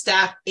faculty, the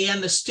staff,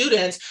 and the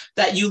students,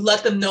 that you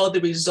let them know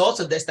the results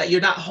of this, that you're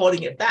not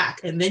holding it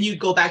back. And then you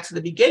go back to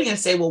the beginning and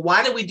say, well,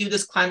 why did we do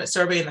this climate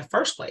survey in the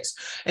first place?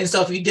 And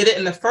so if you did it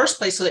in the first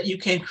place so that you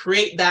can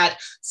create that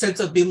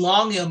sense of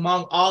belonging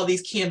among all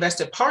these key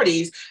invested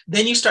parties,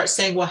 then you start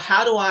saying, well,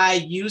 how do I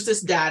use this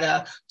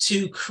data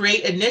to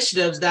create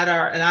initiatives that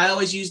are, and I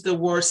always use the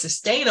word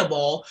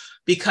sustainable,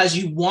 because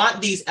you want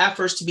these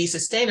efforts to be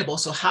sustainable.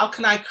 So how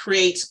can I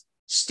create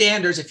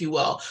standards, if you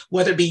will,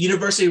 whether it be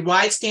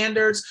university-wide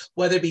standards,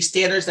 whether it be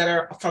standards that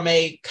are from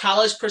a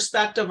college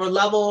perspective or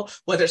level,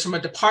 whether it's from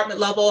a department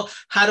level?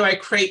 How do I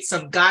create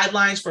some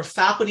guidelines for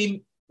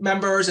faculty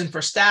members and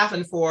for staff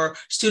and for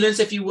students,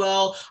 if you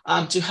will,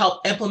 to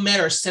help implement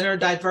or center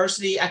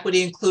diversity,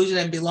 equity, inclusion,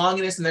 and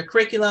belongingness in their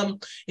curriculum?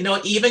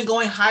 Even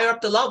going higher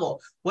up the level,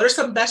 what are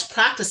some best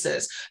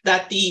practices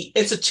that the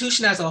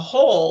institution as a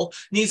whole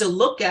needs to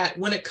look at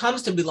when it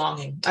comes to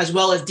belonging, as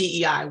well as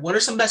DEI? What are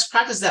some best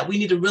practices that we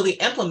need to really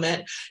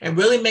implement and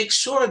really make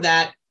sure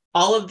that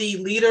all of the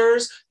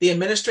leaders, the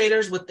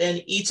administrators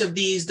within each of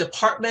these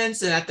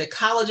departments and at the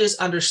colleges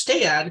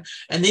understand?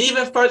 And then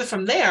even further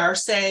from there,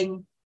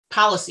 saying,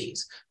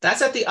 policies.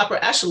 That's at the upper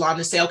echelon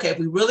to say, okay, if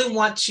we really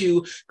want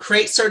to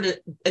create certain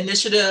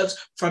initiatives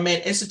from an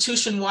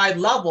institution-wide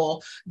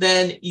level,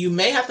 then you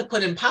may have to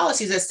put in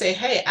policies that say,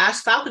 hey,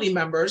 as faculty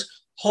members,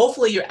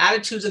 hopefully your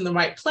attitude's in the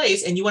right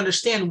place and you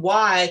understand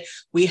why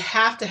we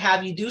have to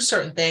have you do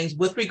certain things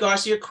with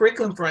regards to your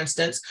curriculum, for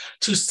instance,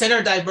 to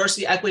center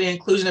diversity, equity,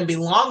 inclusion, and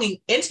belonging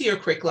into your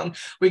curriculum.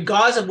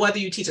 Regardless of whether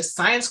you teach a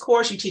science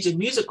course, you teach a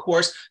music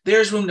course,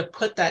 there's room to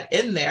put that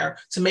in there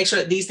to make sure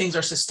that these things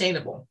are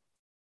sustainable.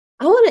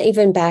 I want to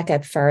even back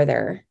up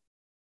further.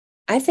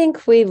 I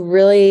think we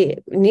really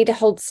need to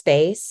hold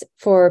space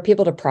for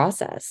people to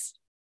process.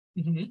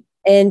 Mm-hmm.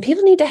 And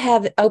people need to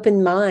have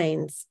open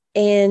minds.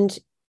 And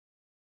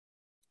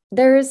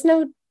there is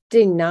no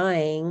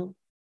denying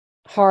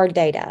hard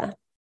data.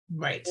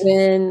 Right.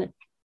 When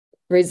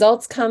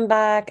results come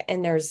back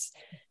and there's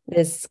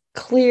this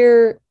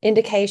clear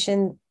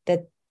indication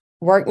that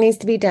work needs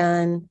to be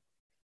done,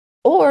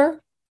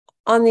 or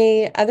on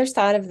the other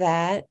side of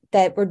that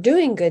we're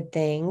doing good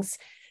things,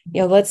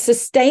 let's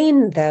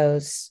sustain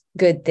those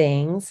good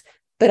things,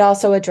 but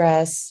also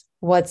address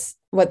what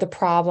the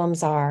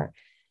problems are.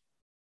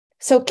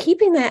 So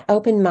keeping that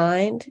open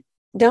mind,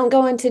 don't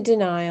go into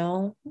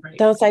denial. Right.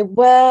 Don't say,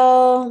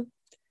 well,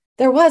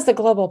 there was a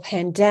global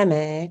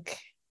pandemic.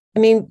 I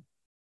mean,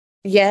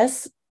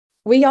 yes,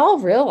 we all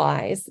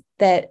realize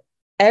that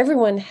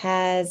everyone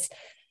has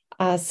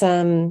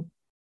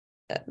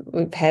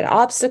we've had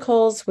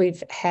obstacles,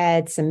 we've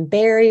had some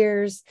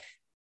barriers,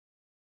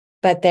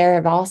 but there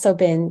have also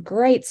been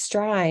great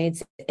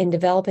strides in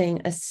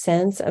developing a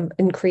sense of,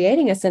 and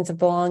creating a sense of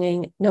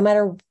belonging, no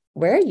matter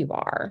where you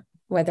are,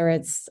 whether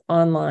it's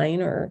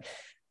online or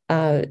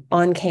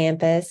on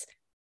campus.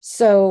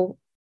 So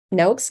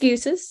no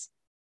excuses,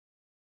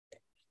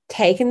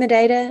 taking the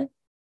data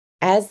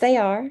as they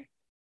are,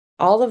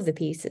 all of the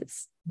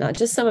pieces, not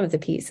just some of the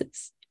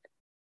pieces,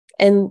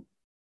 and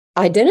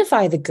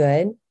identify the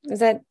good, because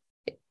that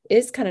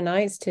is kind of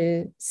nice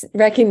to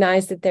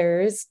recognize that there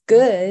is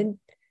good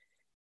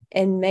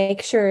and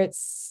make sure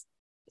it's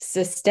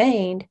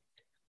sustained.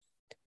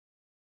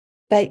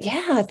 But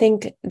yeah, I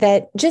think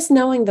that just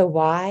knowing the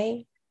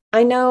why,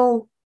 I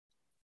know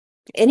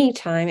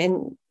anytime,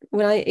 and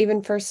when I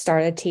even first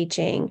started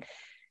teaching,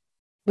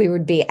 we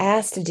would be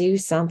asked to do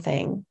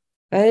something.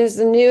 There's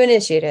a new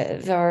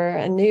initiative or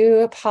a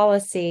new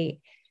policy.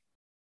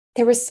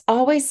 There was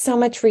always so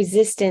much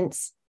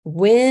resistance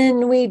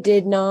when we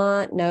did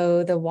not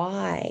know the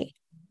why.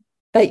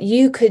 But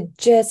you could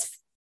just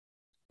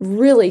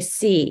really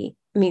see,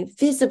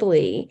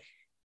 visibly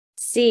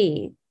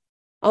see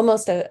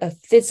almost a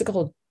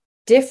physical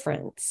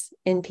difference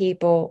in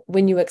people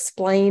when you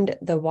explained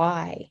the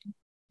why.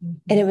 Mm-hmm.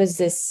 And it was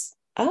this,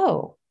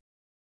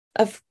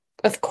 of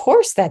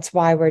course, that's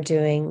why we're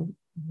doing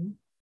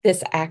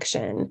this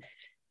action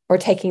or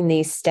taking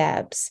these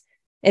steps.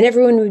 And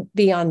everyone would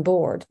be on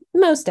board,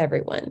 most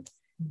everyone.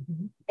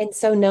 Mm-hmm. And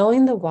so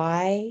knowing the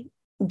why,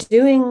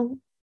 doing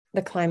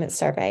the climate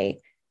survey,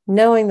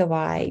 knowing the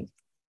why,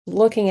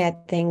 looking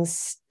at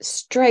things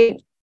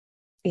straight,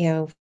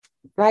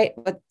 right,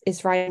 what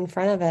is right in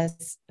front of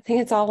us, I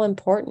think it's all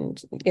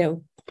important,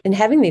 and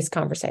having these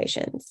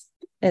conversations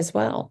as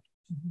well.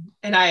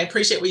 And I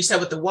appreciate what you said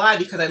with the why,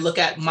 because I look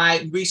at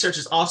my research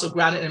is also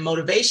grounded in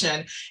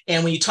motivation.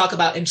 And when you talk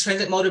about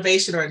intrinsic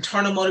motivation or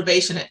internal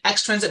motivation and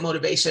extrinsic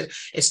motivation,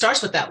 it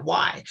starts with that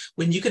why.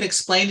 When you can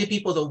explain to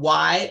people the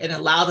why and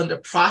allow them to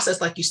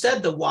process, like you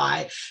said, the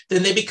why,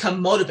 then they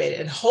become motivated.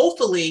 And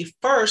hopefully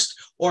first,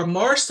 or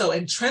more so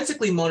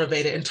intrinsically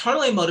motivated,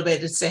 internally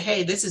motivated to say,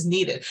 hey, this is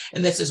needed.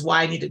 And this is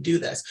why I need to do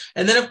this.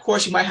 And then, of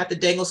course, you might have to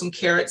dangle some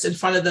carrots in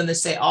front of them to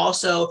say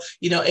also,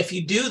 if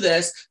you do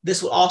this,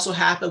 this will also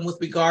happen with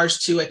regards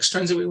regards to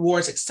extrinsic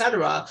rewards, et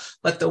cetera.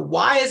 But the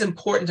why is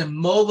important to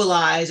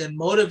mobilize and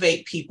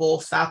motivate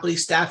people, faculty,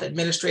 staff,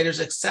 administrators,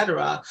 et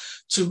cetera,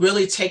 to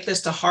really take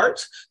this to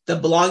heart, the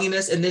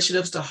belongingness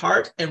initiatives to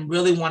heart, and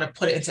really want to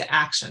put it into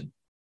action.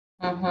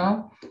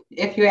 Mm-hmm.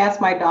 If you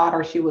ask my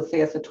daughter, she would say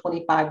it's a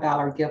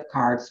 $25 gift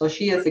card. So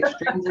she is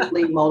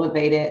extrinsically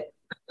motivated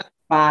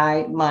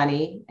by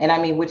money. And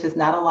I mean, which is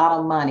not a lot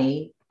of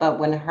money, but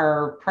when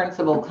her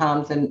principal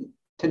comes in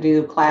to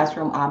do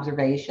classroom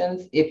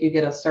observations, if you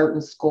get a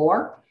certain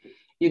score,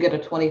 you get a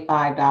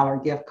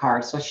 $25 gift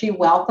card. So she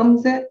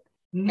welcomes it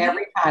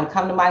every time.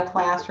 Come to my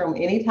classroom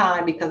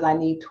anytime because I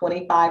need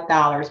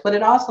 $25. But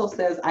it also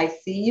says, I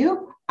see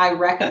you. I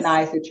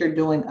recognize that you're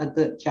doing a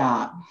good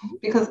job.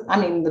 Because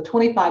I mean, the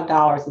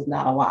 $25 is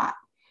not a lot,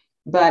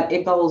 but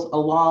it goes a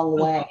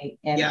long way.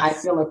 And I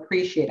feel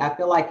appreciated. I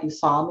feel like you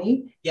saw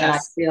me and I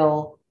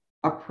feel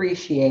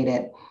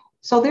appreciated.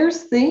 So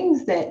there's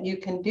things that you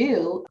can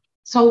do.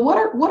 So what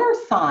are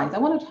signs? I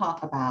want to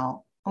talk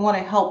about, I want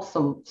to help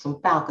some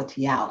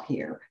faculty out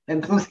here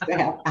and some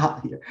staff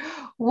out here.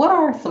 What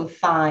are some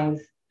signs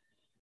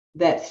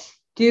that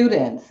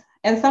students,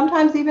 and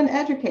sometimes even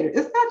educators,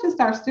 it's not just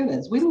our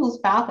students, we lose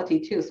faculty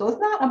too. So it's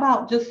not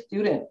about just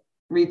student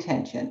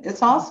retention.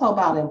 It's also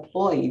about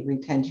employee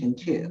retention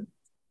too.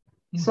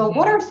 So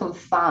what are some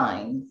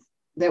signs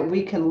that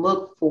we can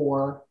look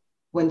for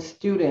when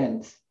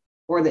students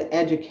or the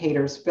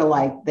educators feel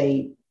like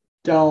they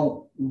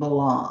don't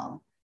belong?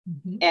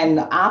 And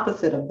the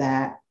opposite of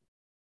that,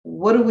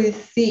 what do we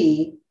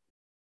see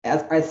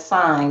as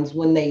signs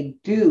when they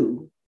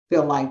do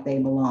feel like they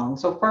belong?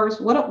 So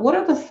first, what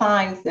are the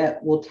signs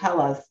that will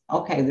tell us,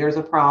 okay, there's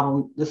a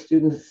problem, the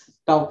students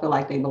don't feel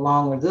like they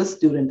belong, or this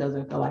student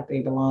doesn't feel like they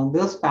belong,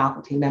 this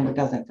faculty member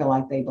doesn't feel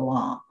like they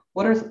belong?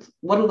 What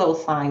do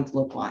those signs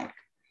look like?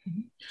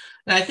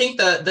 And I think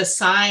the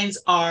signs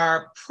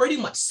are pretty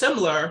much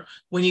similar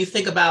when you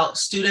think about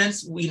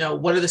students. You know,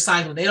 what are the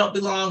signs when they don't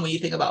belong? When you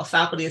think about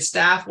faculty and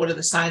staff, what are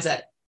the signs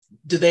that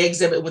do they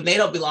exhibit when they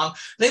don't belong?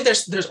 I think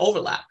there's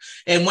overlap.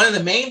 And one of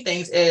the main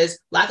things is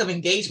lack of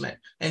engagement.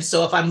 And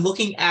so if I'm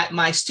looking at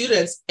my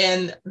students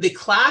in the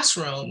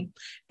classroom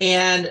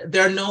and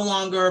they're no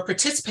longer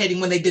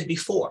participating when they did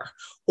before,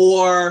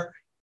 or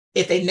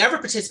if they never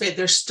participate,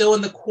 they're still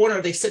in the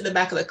corner, they sit in the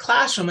back of the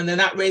classroom and they're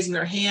not raising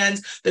their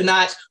hands. They're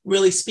not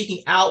really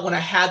speaking out when I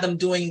had them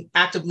doing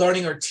active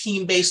learning or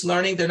team-based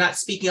learning. They're not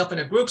speaking up in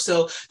a group,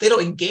 so they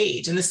don't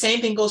engage. And the same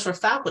thing goes for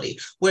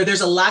faculty, where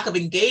there's a lack of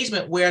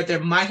engagement where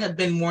there might have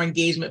been more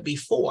engagement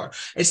before.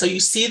 And so you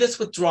see this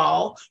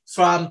withdrawal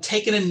from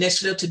taking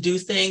initiative to do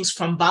things,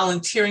 from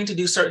volunteering to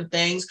do certain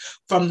things,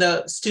 from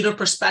the student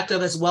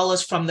perspective, as well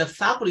as from the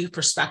faculty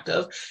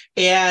perspective.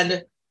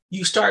 And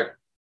you start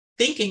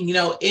thinking, you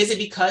know, is it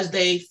because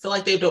they feel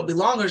like they don't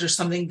belong, or is there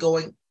something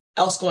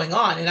else going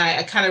on? And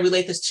I kind of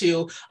relate this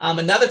to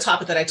another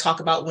topic that I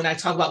talk about when I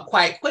talk about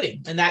quiet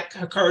quitting. And that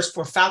occurs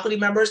for faculty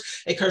members,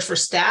 it occurs for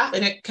staff,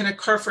 and it can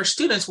occur for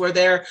students where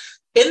they're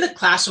in the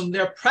classroom,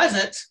 they're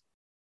present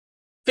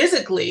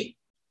physically,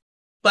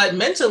 but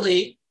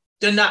mentally,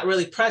 they're not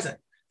really present.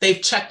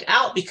 They've checked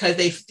out because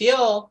they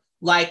feel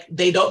like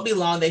they don't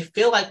belong. They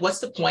feel like, what's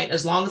the point?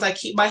 As long as I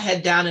keep my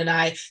head down and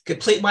I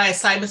complete my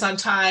assignments on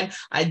time,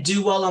 I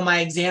do well on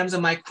my exams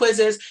and my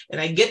quizzes, and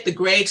I get the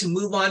grade to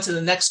move on to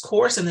the next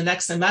course in the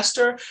next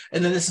semester,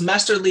 and then the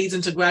semester leads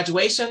into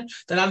graduation,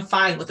 then I'm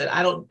fine with it.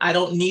 I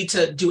don't need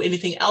to do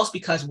anything else,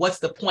 because what's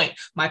the point?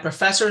 My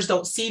professors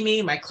don't see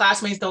me, my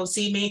classmates don't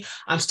see me.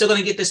 I'm still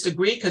going to get this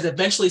degree because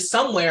eventually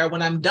somewhere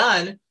when I'm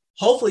done,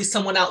 hopefully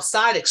someone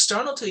outside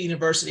external to the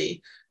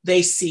university,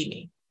 they see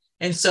me.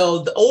 And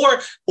so,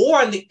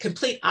 or in the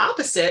complete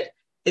opposite,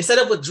 instead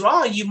of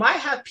withdrawing, you might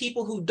have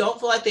people who don't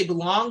feel like they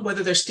belong,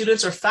 whether they're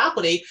students or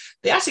faculty.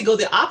 They actually go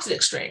the opposite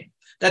extreme,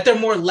 that they're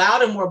more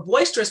loud and more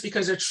boisterous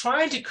because they're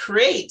trying to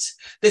create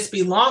this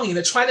belonging.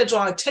 They're trying to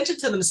draw attention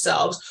to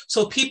themselves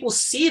so people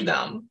see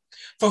them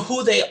for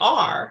who they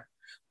are.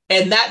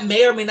 And that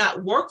may or may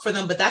not work for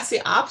them, but that's the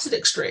opposite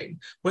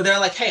extreme, where they're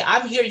like, hey,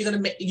 I'm here.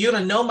 You're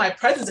gonna know my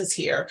presence is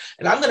here,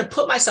 and I'm gonna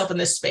put myself in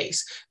this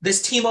space.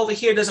 This team over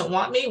here doesn't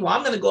want me. Well,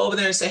 I'm gonna go over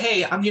there and say,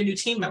 hey, I'm your new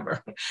team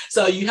member.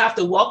 So you have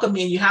to welcome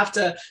me, and you have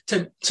to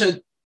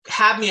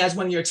have me as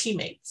one of your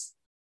teammates.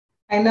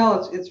 I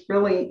know it's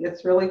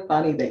really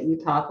funny that you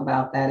talk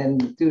about that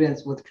and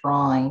students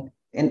withdrawing.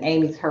 And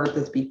Amy's heard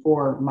this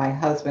before. My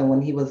husband,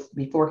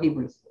 before he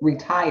was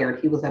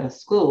retired, he was at a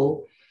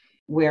school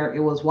where it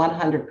was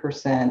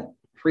 100%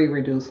 free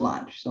reduced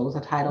lunch. So it was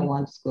a Title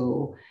I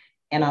school.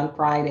 And on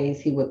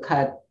Fridays, he would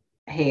cut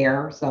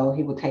hair. So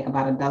he would take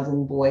about a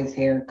dozen boys'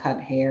 hair,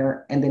 cut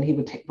hair, and then he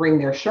would bring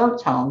their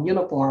shirts home,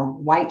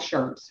 uniform, white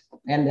shirts.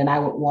 And then I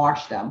would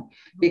wash them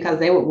because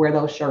they would wear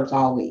those shirts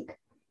all week.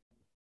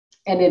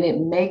 And then it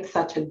makes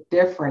such a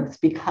difference,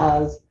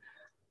 because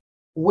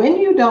when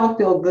you don't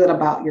feel good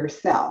about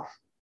yourself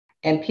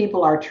and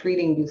people are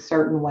treating you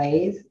certain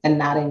ways and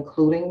not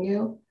including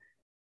you,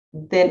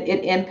 then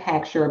it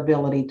impacts your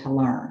ability to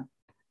learn,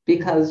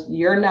 because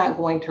you're not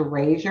going to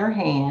raise your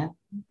hand.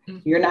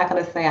 You're not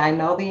going to say, I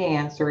know the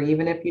answer,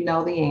 even if you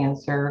know the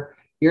answer.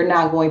 You're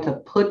not going to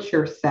put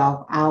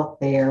yourself out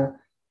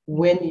there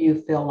when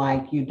you feel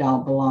like you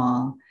don't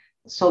belong.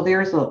 So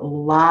there's a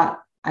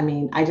lot. I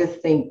mean, I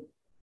just think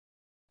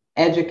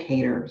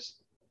educators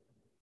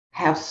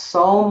have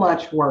so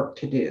much work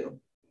to do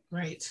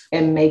right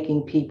in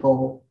making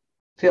people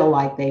feel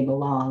like they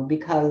belong,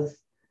 because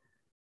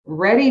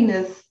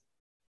readiness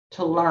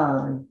to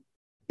learn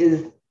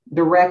is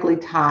directly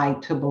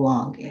tied to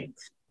belonging, right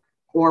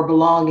or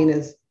belonging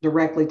is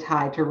directly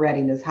tied to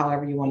readiness,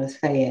 however you want to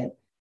say it.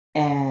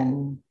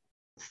 And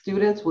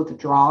students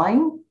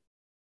withdrawing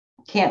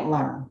can't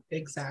learn.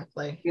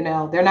 exactly You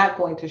know, they're not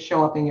going to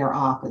show up in your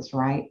office,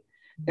 right?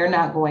 They're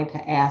not going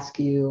to ask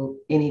you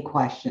any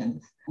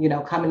questions. You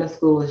know, coming to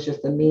school is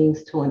just a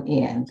means to an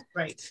end.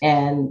 right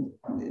And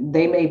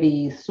they may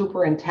be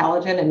super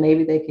intelligent and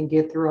maybe they can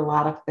get through a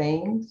lot of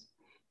things,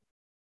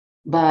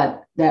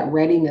 but that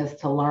readiness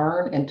to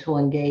learn and to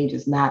engage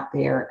is not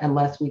there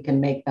unless we can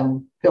make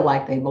them feel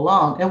like they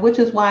belong. And which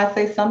is why I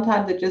say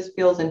sometimes it just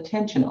feels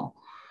intentional,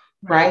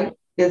 right?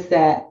 Is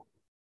that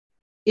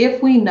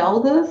if we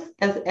know this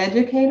as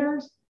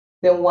educators,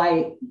 then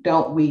why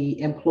don't we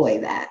employ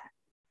that?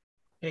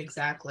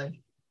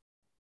 exactly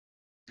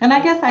And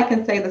I guess I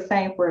can say the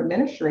same for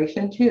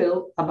administration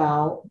too,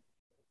 about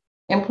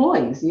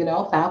employees, you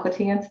know,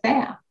 faculty and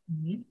staff.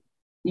 mm-hmm.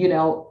 You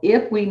know,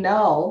 if we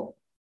know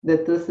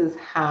that this is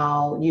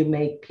how you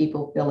make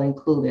people feel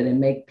included and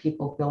make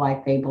people feel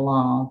like they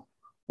belong,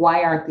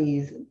 why aren't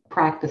these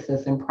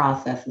practices and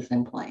processes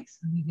in place?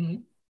 Mm-hmm.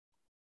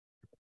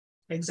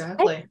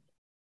 Exactly.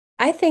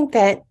 I think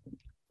that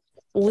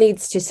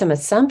leads to some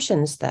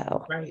assumptions,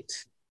 though. Right.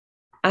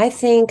 I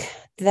think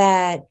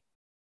that,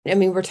 I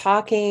mean, we're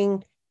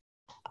talking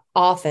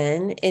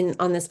often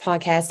on this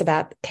podcast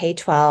about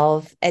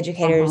K-12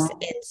 educators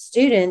and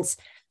students.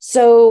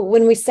 So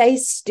when we say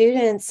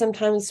students,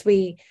 sometimes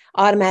we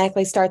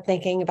automatically start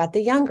thinking about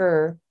the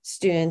younger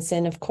students,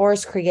 and of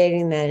course,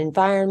 creating that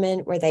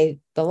environment where they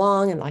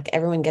belong and like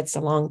everyone gets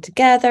along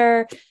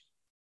together.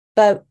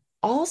 But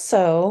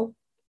also,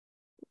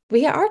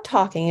 we are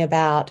talking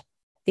about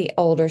the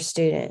older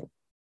student.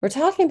 We're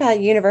talking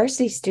about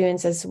university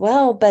students as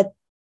well, but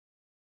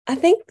I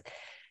think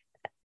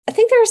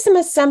there are some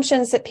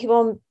assumptions that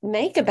people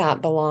make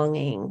about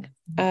belonging.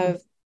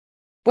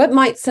 What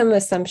might some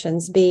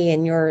assumptions be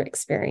in your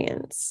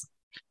experience?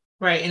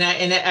 Right.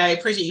 And I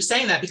appreciate you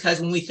saying that, because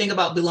when we think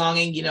about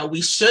belonging, you know,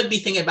 we should be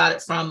thinking about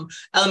it from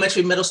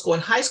elementary, middle school,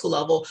 and high school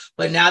level.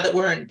 But now that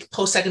we're in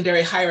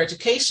post-secondary higher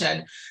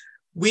education,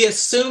 we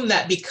assume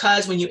that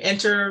because when you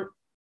enter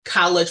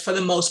college, for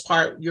the most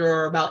part,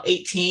 you're about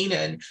 18,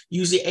 and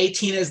usually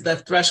 18 is the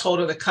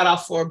threshold or the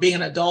cutoff for being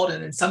an adult.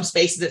 And in some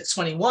spaces it's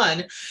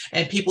 21.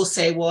 And people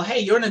say, well, hey,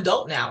 you're an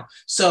adult now,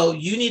 so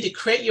you need to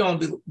create your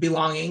own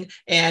belonging.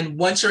 And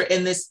once you're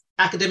in this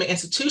academic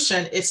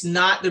institution, it's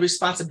not the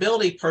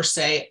responsibility per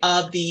se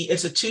of the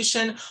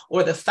institution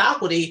or the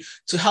faculty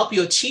to help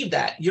you achieve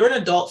that. You're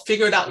an adult,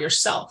 figure it out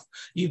yourself.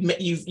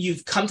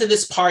 You've come to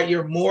this part,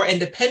 you're more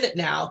independent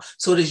now,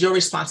 so it is your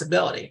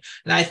responsibility.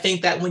 And I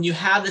think that when you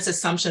have this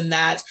assumption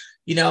that,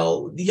 you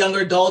know, the younger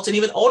adults and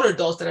even older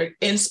adults that are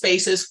in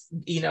spaces,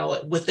 you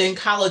know, within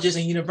colleges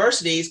and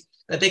universities,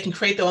 that they can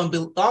create their own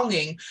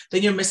belonging,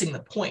 then you're missing the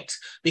point.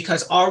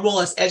 Because our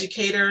role as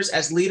educators,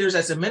 as leaders,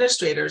 as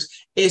administrators,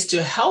 is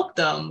to help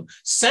them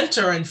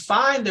center and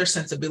find their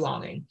sense of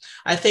belonging.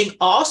 I think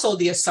also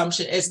the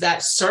assumption is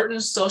that certain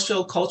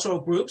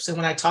socio-cultural groups, and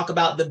when I talk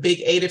about the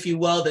big eight, if you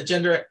will, the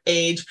gender,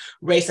 age,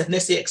 race,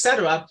 ethnicity, et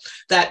cetera,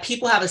 that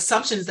people have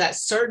assumptions that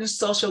certain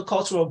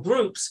socio-cultural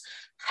groups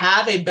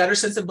have a better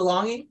sense of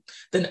belonging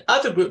than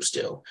other groups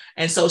do.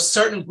 And so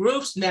certain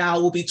groups now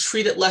will be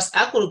treated less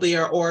equitably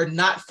or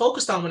not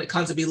focused on when it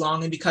comes to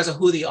belonging because of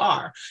who they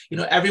are. You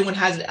know, everyone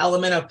has an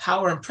element of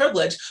power and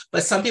privilege,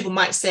 but some people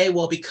might say,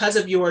 well, because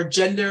of your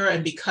gender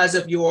and because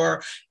of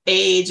your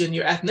age and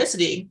your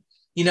ethnicity,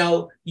 you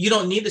know, you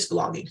don't need this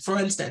belonging. For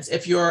instance,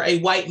 if you're a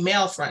white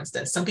male, for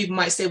instance, some people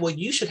might say, well,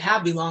 you should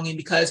have belonging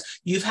because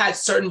you've had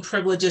certain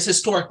privileges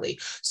historically,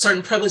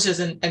 certain privileges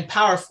and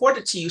power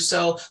afforded to you.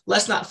 So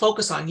let's not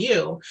focus on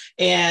you.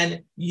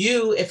 And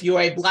you, if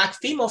you're a Black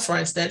female, for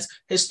instance,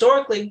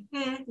 historically,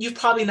 you've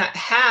probably not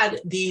had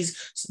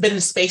been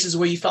in spaces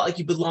where you felt like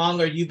you belong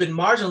or you've been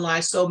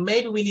marginalized. So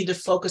maybe we need to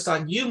focus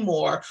on you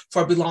more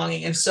for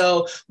belonging. And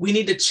so we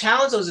need to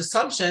challenge those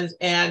assumptions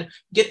and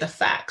get the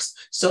facts.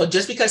 So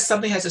just because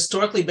something has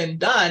historically been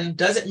done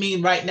doesn't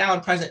mean right now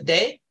in present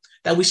day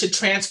that we should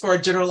transfer or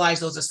generalize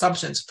those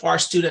assumptions for our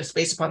students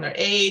based upon their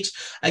age,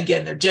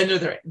 again, their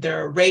gender,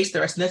 their race,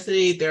 their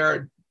ethnicity,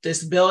 their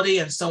disability,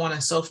 and so on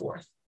and so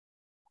forth.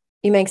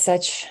 You make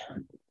such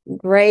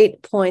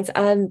great points.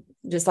 I'm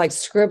just like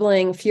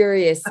scribbling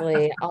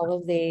furiously all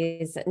of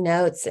these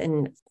notes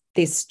and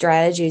these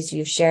strategies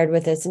you've shared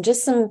with us, and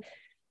just some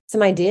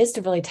ideas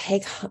to really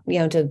take, you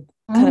know, to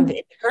kind of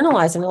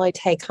internalize and really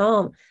take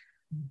home.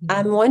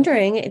 I'm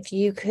wondering if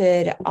you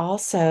could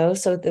also,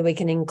 so that we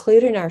can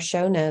include in our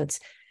show notes,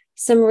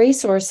 some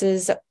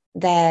resources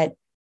that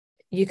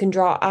you can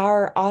draw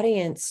our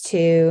audience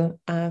to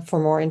for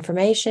more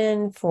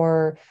information,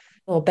 for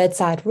or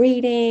bedside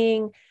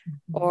reading,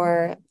 Mm-hmm.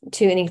 or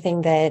to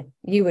anything that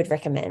you would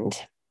recommend?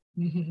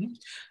 Mm-hmm.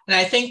 And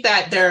I think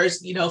that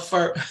there's,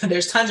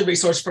 there's tons of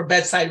resources for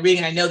bedside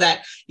reading. I know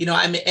that,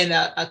 I'm in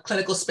a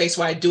clinical space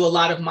where I do a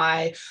lot of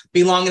my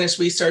belongingness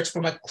research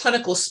from a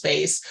clinical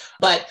space.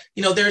 But,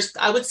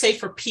 I would say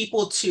for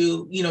people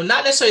to,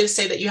 not necessarily to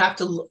say that you have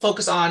to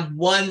focus on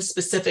one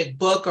specific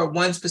book or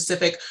one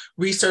specific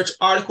research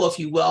article, if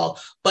you will,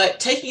 but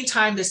taking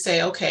time to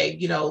say, okay,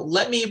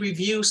 let me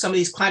review some of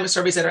these climate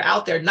surveys that are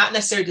out there, not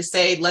necessarily to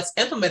say, let's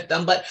implement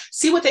them, but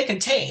see what they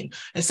contain.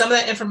 And some of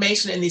that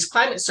information in these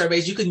climate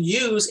surveys you can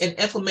use and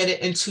implement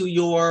it into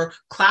your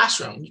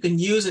classroom. You can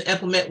use and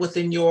implement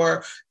within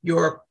your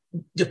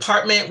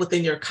department,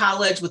 within your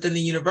college, within the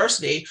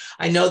university.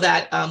 I know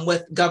that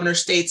with Governor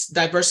State's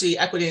Diversity,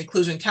 Equity, and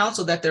Inclusion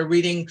Council, that they're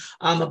reading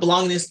a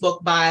belongingness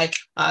book by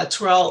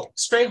Terrell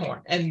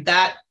Strayhorn. And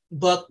that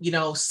book,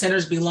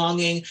 centers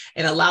belonging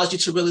and allows you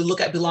to really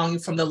look at belonging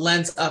from the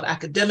lens of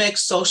academic,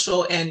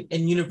 social, and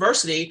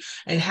university,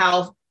 and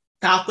how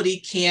faculty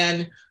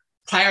can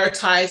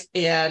prioritize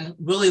and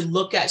really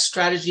look at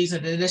strategies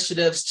and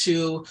initiatives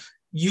to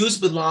use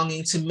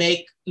belonging to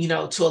make,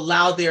 to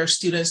allow their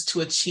students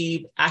to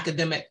achieve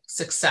academic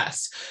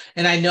success.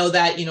 And I know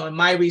that, in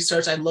my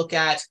research, I look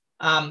at,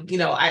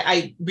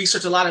 I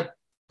research a lot of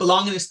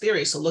belongingness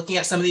theory. So looking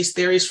at some of these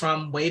theories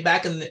from way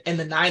back in the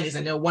 90s,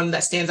 I know one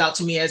that stands out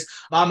to me is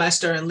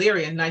Baumeister and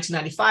Leary in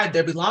 1995,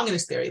 their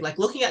belongingness theory, like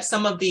looking at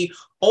some of the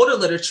older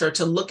literature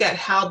to look at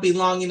how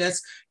belongingness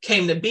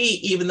came to be,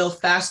 even though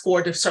fast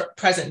forward to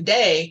present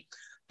day,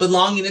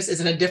 belongingness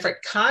is in a different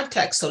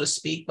context, so to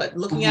speak, but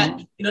looking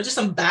at, just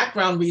some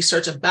background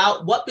research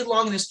about what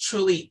belongingness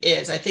truly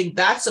is. I think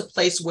that's a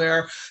place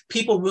where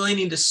people really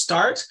need to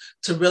start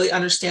to really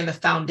understand the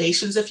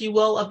foundations, if you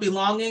will, of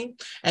belonging,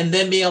 and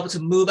then be able to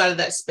move out of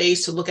that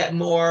space to look at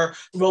more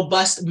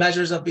robust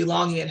measures of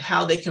belonging and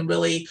how they can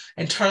really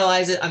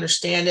internalize it,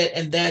 understand it,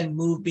 and then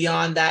move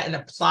beyond that and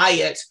apply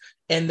it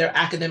in their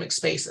academic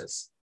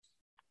spaces.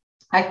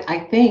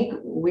 I think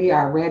we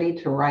are ready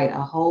to write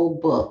a whole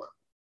book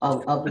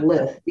of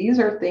lists. These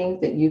are things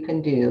that you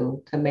can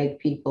do to make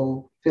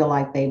people feel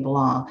like they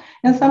belong.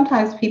 And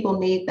sometimes people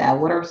need that.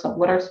 What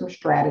are some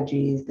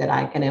strategies that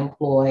I can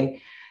employ?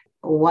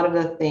 One of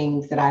the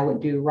things that I would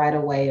do right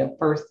away, the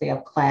first day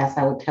of class,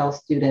 I would tell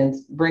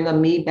students, bring a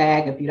me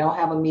bag. If you don't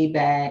have a me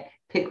bag,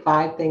 pick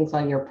 5 things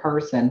on your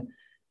person,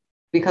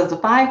 because the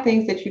 5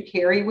 things that you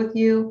carry with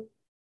you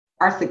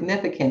are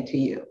significant to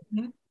you.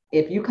 Mm-hmm.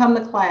 If you come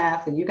to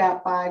class and you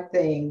got 5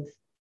 things,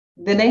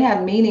 then they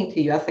have meaning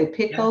to you. I say,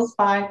 pick those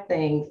 5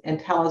 things and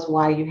tell us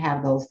why you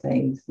have those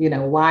things.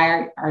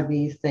 Why are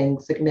these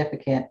things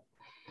significant?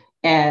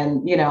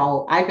 And,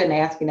 I've been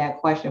asking that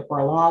question for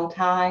a long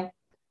time.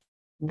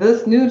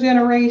 This new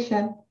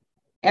generation,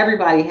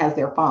 everybody has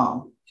their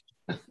phone.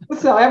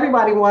 So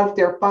everybody wants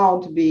their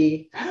phone to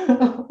be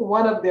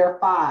one of their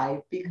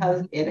 5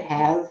 because it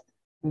has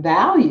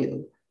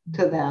value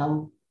to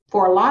them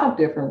for a lot of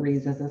different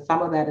reasons. And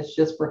some of that is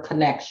just for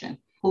connection.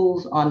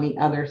 Who's on the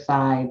other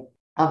side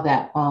of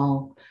that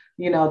phone?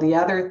 The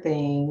other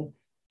thing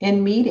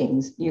in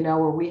meetings,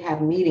 where we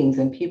have meetings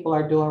and people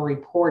are doing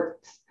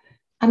reports.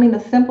 I mean, the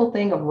simple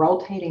thing of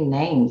rotating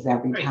names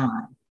every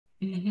time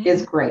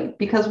is great,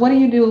 because what do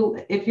you do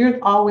if you're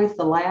always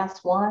the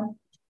last one?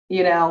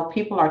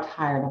 People are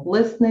tired of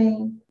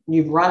listening.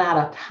 You've run out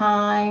of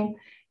time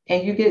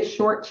and you get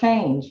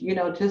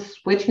shortchanged, just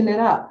switching it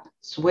up,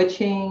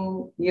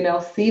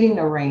 seating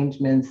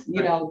arrangements,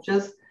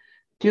 just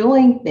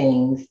doing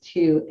things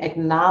to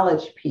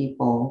acknowledge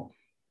people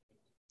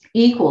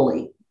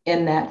equally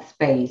in that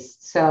space.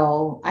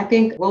 So I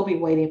think we'll be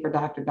waiting for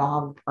Dr.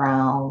 Dawn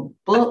Brown's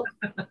book.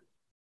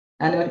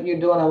 I know you're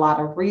doing a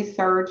lot of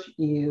research,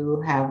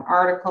 you have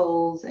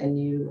articles,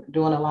 and you're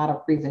doing a lot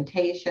of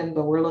presentation,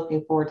 but we're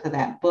looking forward to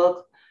that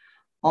book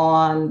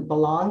on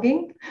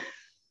belonging.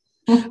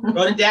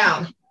 Wrote it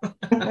down.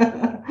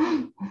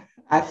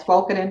 I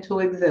spoke it into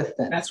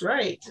existence. That's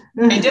right.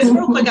 And just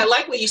real quick, I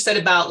like what you said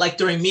about like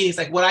during meetings,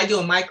 like what I do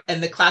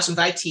in the classrooms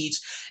I teach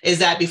is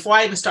that before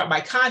I even start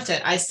my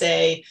content, I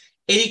say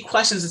 80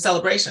 questions and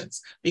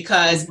celebrations,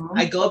 because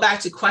I go back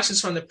to questions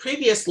from the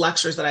previous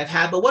lectures that I've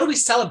had, but what are we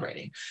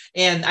celebrating?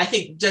 And I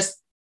think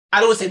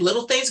I don't want to say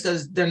little things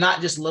because they're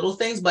not just little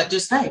things, but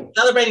just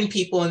celebrating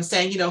people and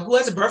saying, who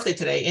has a birthday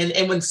today?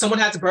 And when someone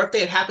has a birthday,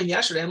 it happened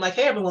yesterday. I'm like,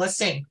 hey, everyone, let's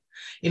sing.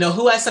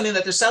 Who has something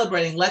that they're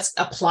celebrating? Let's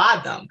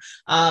applaud them.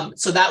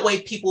 So that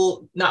way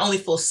people not only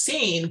feel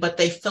seen, but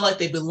they feel like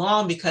they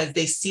belong because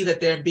they see that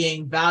they're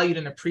being valued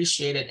and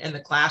appreciated in the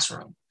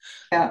classroom.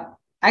 Yeah,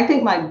 I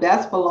think my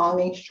best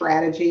belonging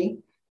strategy,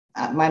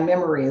 my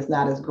memory is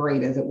not as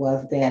great as it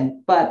was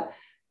then, but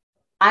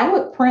I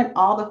would print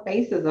all the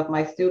faces of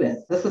my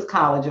students. This is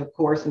college, of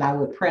course, and I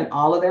would print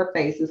all of their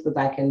faces because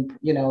I can,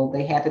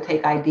 they had to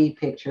take ID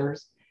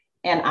pictures.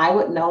 And I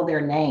would know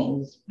their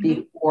names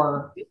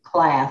before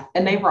class,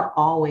 and they were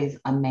always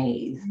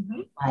amazed.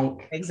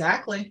 Like,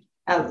 exactly.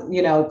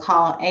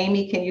 Call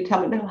Amy, can you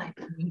tell me? They're like,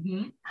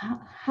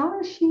 how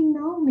does she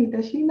know me?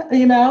 Does she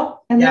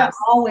know, And they're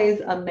always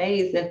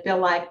amazed and feel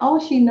like,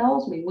 oh, she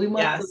knows me. We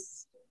must have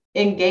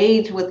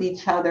engaged with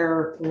each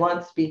other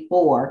once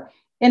before.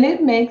 And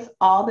it makes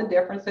all the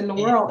difference in the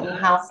world in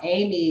how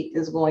Amy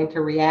is going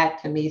to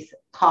react to me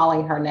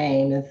calling her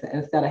name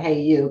instead of,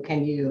 hey, you,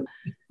 can you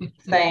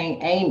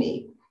saying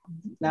Amy?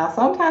 Now,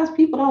 sometimes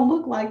people don't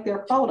look like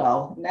their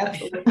photo. And that's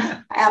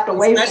I have to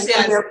wait for one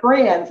of their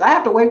friends. I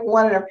have to wait for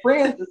one of their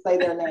friends to say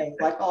their name.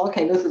 Like, oh,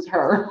 okay, this is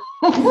her.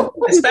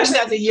 Especially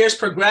as the years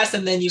progress,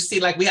 and then you see,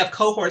 like, we have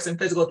cohorts in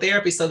physical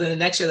therapy, so then the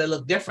next year they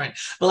look different.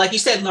 But like you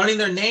said, learning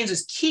their names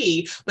is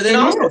key. But then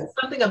also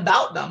something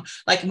about them,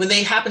 like when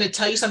they happen to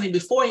tell you something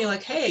before, and you're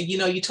like, hey,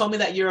 you told me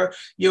that your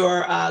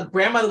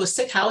grandmother was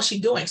sick. How is she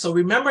doing? So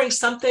remembering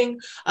something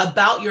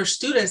about your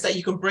students that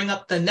you can bring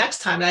up the next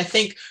time. And I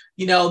think,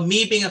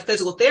 me being a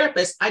physical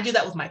therapist, I do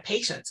that with my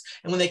patients.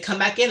 And when they come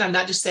back in, I'm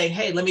not just saying,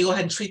 hey, let me go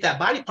ahead and treat that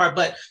body part,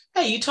 but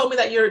hey, you told me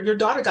that your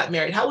daughter got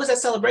married. How was that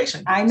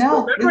celebration? I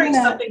know. So remembering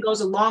something goes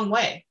a long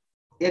way.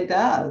 It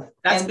does.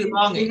 That's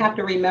belonging. We have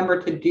to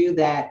remember to do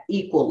that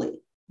equally.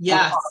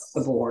 Across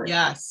the board.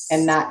 Yes.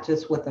 And not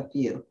just with a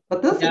few.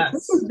 But this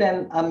has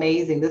been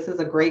amazing. This is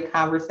a great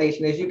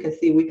conversation. As you can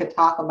see, we could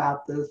talk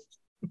about this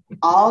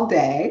all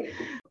day.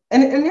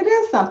 And it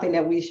is something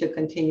that we should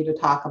continue to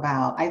talk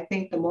about. I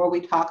think the more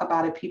we talk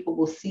about it, people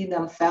will see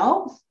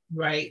themselves.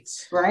 Right.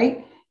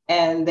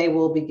 And they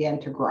will begin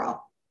to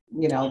grow.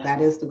 That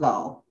is the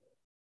goal.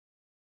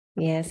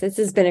 Yes, this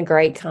has been a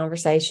great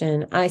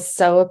conversation. I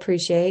so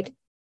appreciate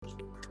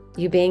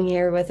you being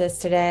here with us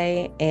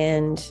today.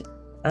 And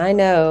I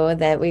know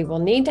that we will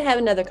need to have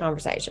another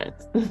conversation.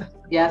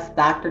 Yes,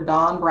 Dr.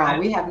 Dawn Brown.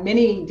 We have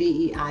many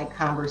DEI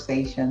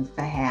conversations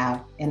to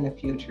have in the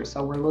future.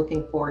 So we're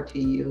looking forward to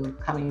you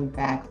coming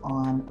back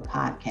on the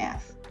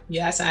podcast.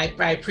 Yes, I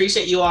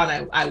appreciate you all.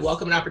 And I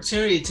welcome an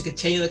opportunity to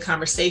continue the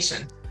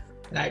conversation.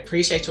 And I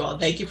appreciate you all.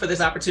 Thank you for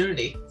this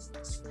opportunity.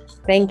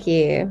 Thank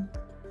you.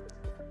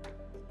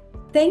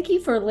 Thank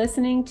you for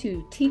listening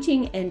to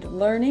Teaching and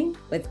Learning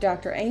with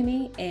Dr.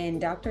 Amy and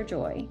Dr.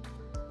 Joy.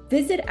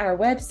 Visit our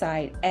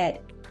website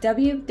at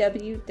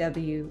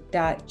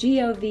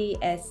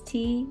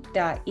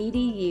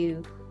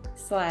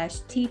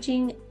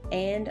www.govst.edu/teaching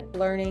and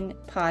learning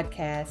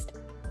podcast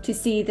to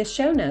see the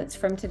show notes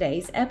from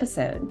today's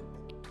episode.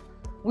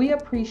 We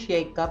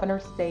appreciate Governor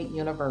State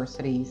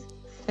University's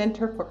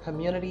Center for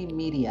Community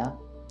Media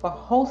for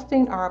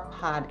hosting our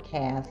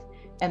podcast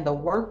and the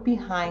work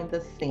behind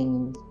the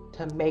scenes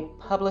to make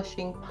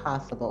publishing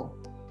possible.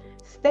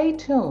 Stay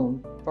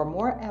tuned for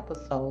more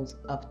episodes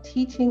of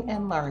Teaching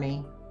and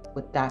Learning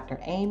with Dr.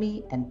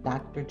 Amy and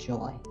Dr.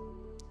 Joy.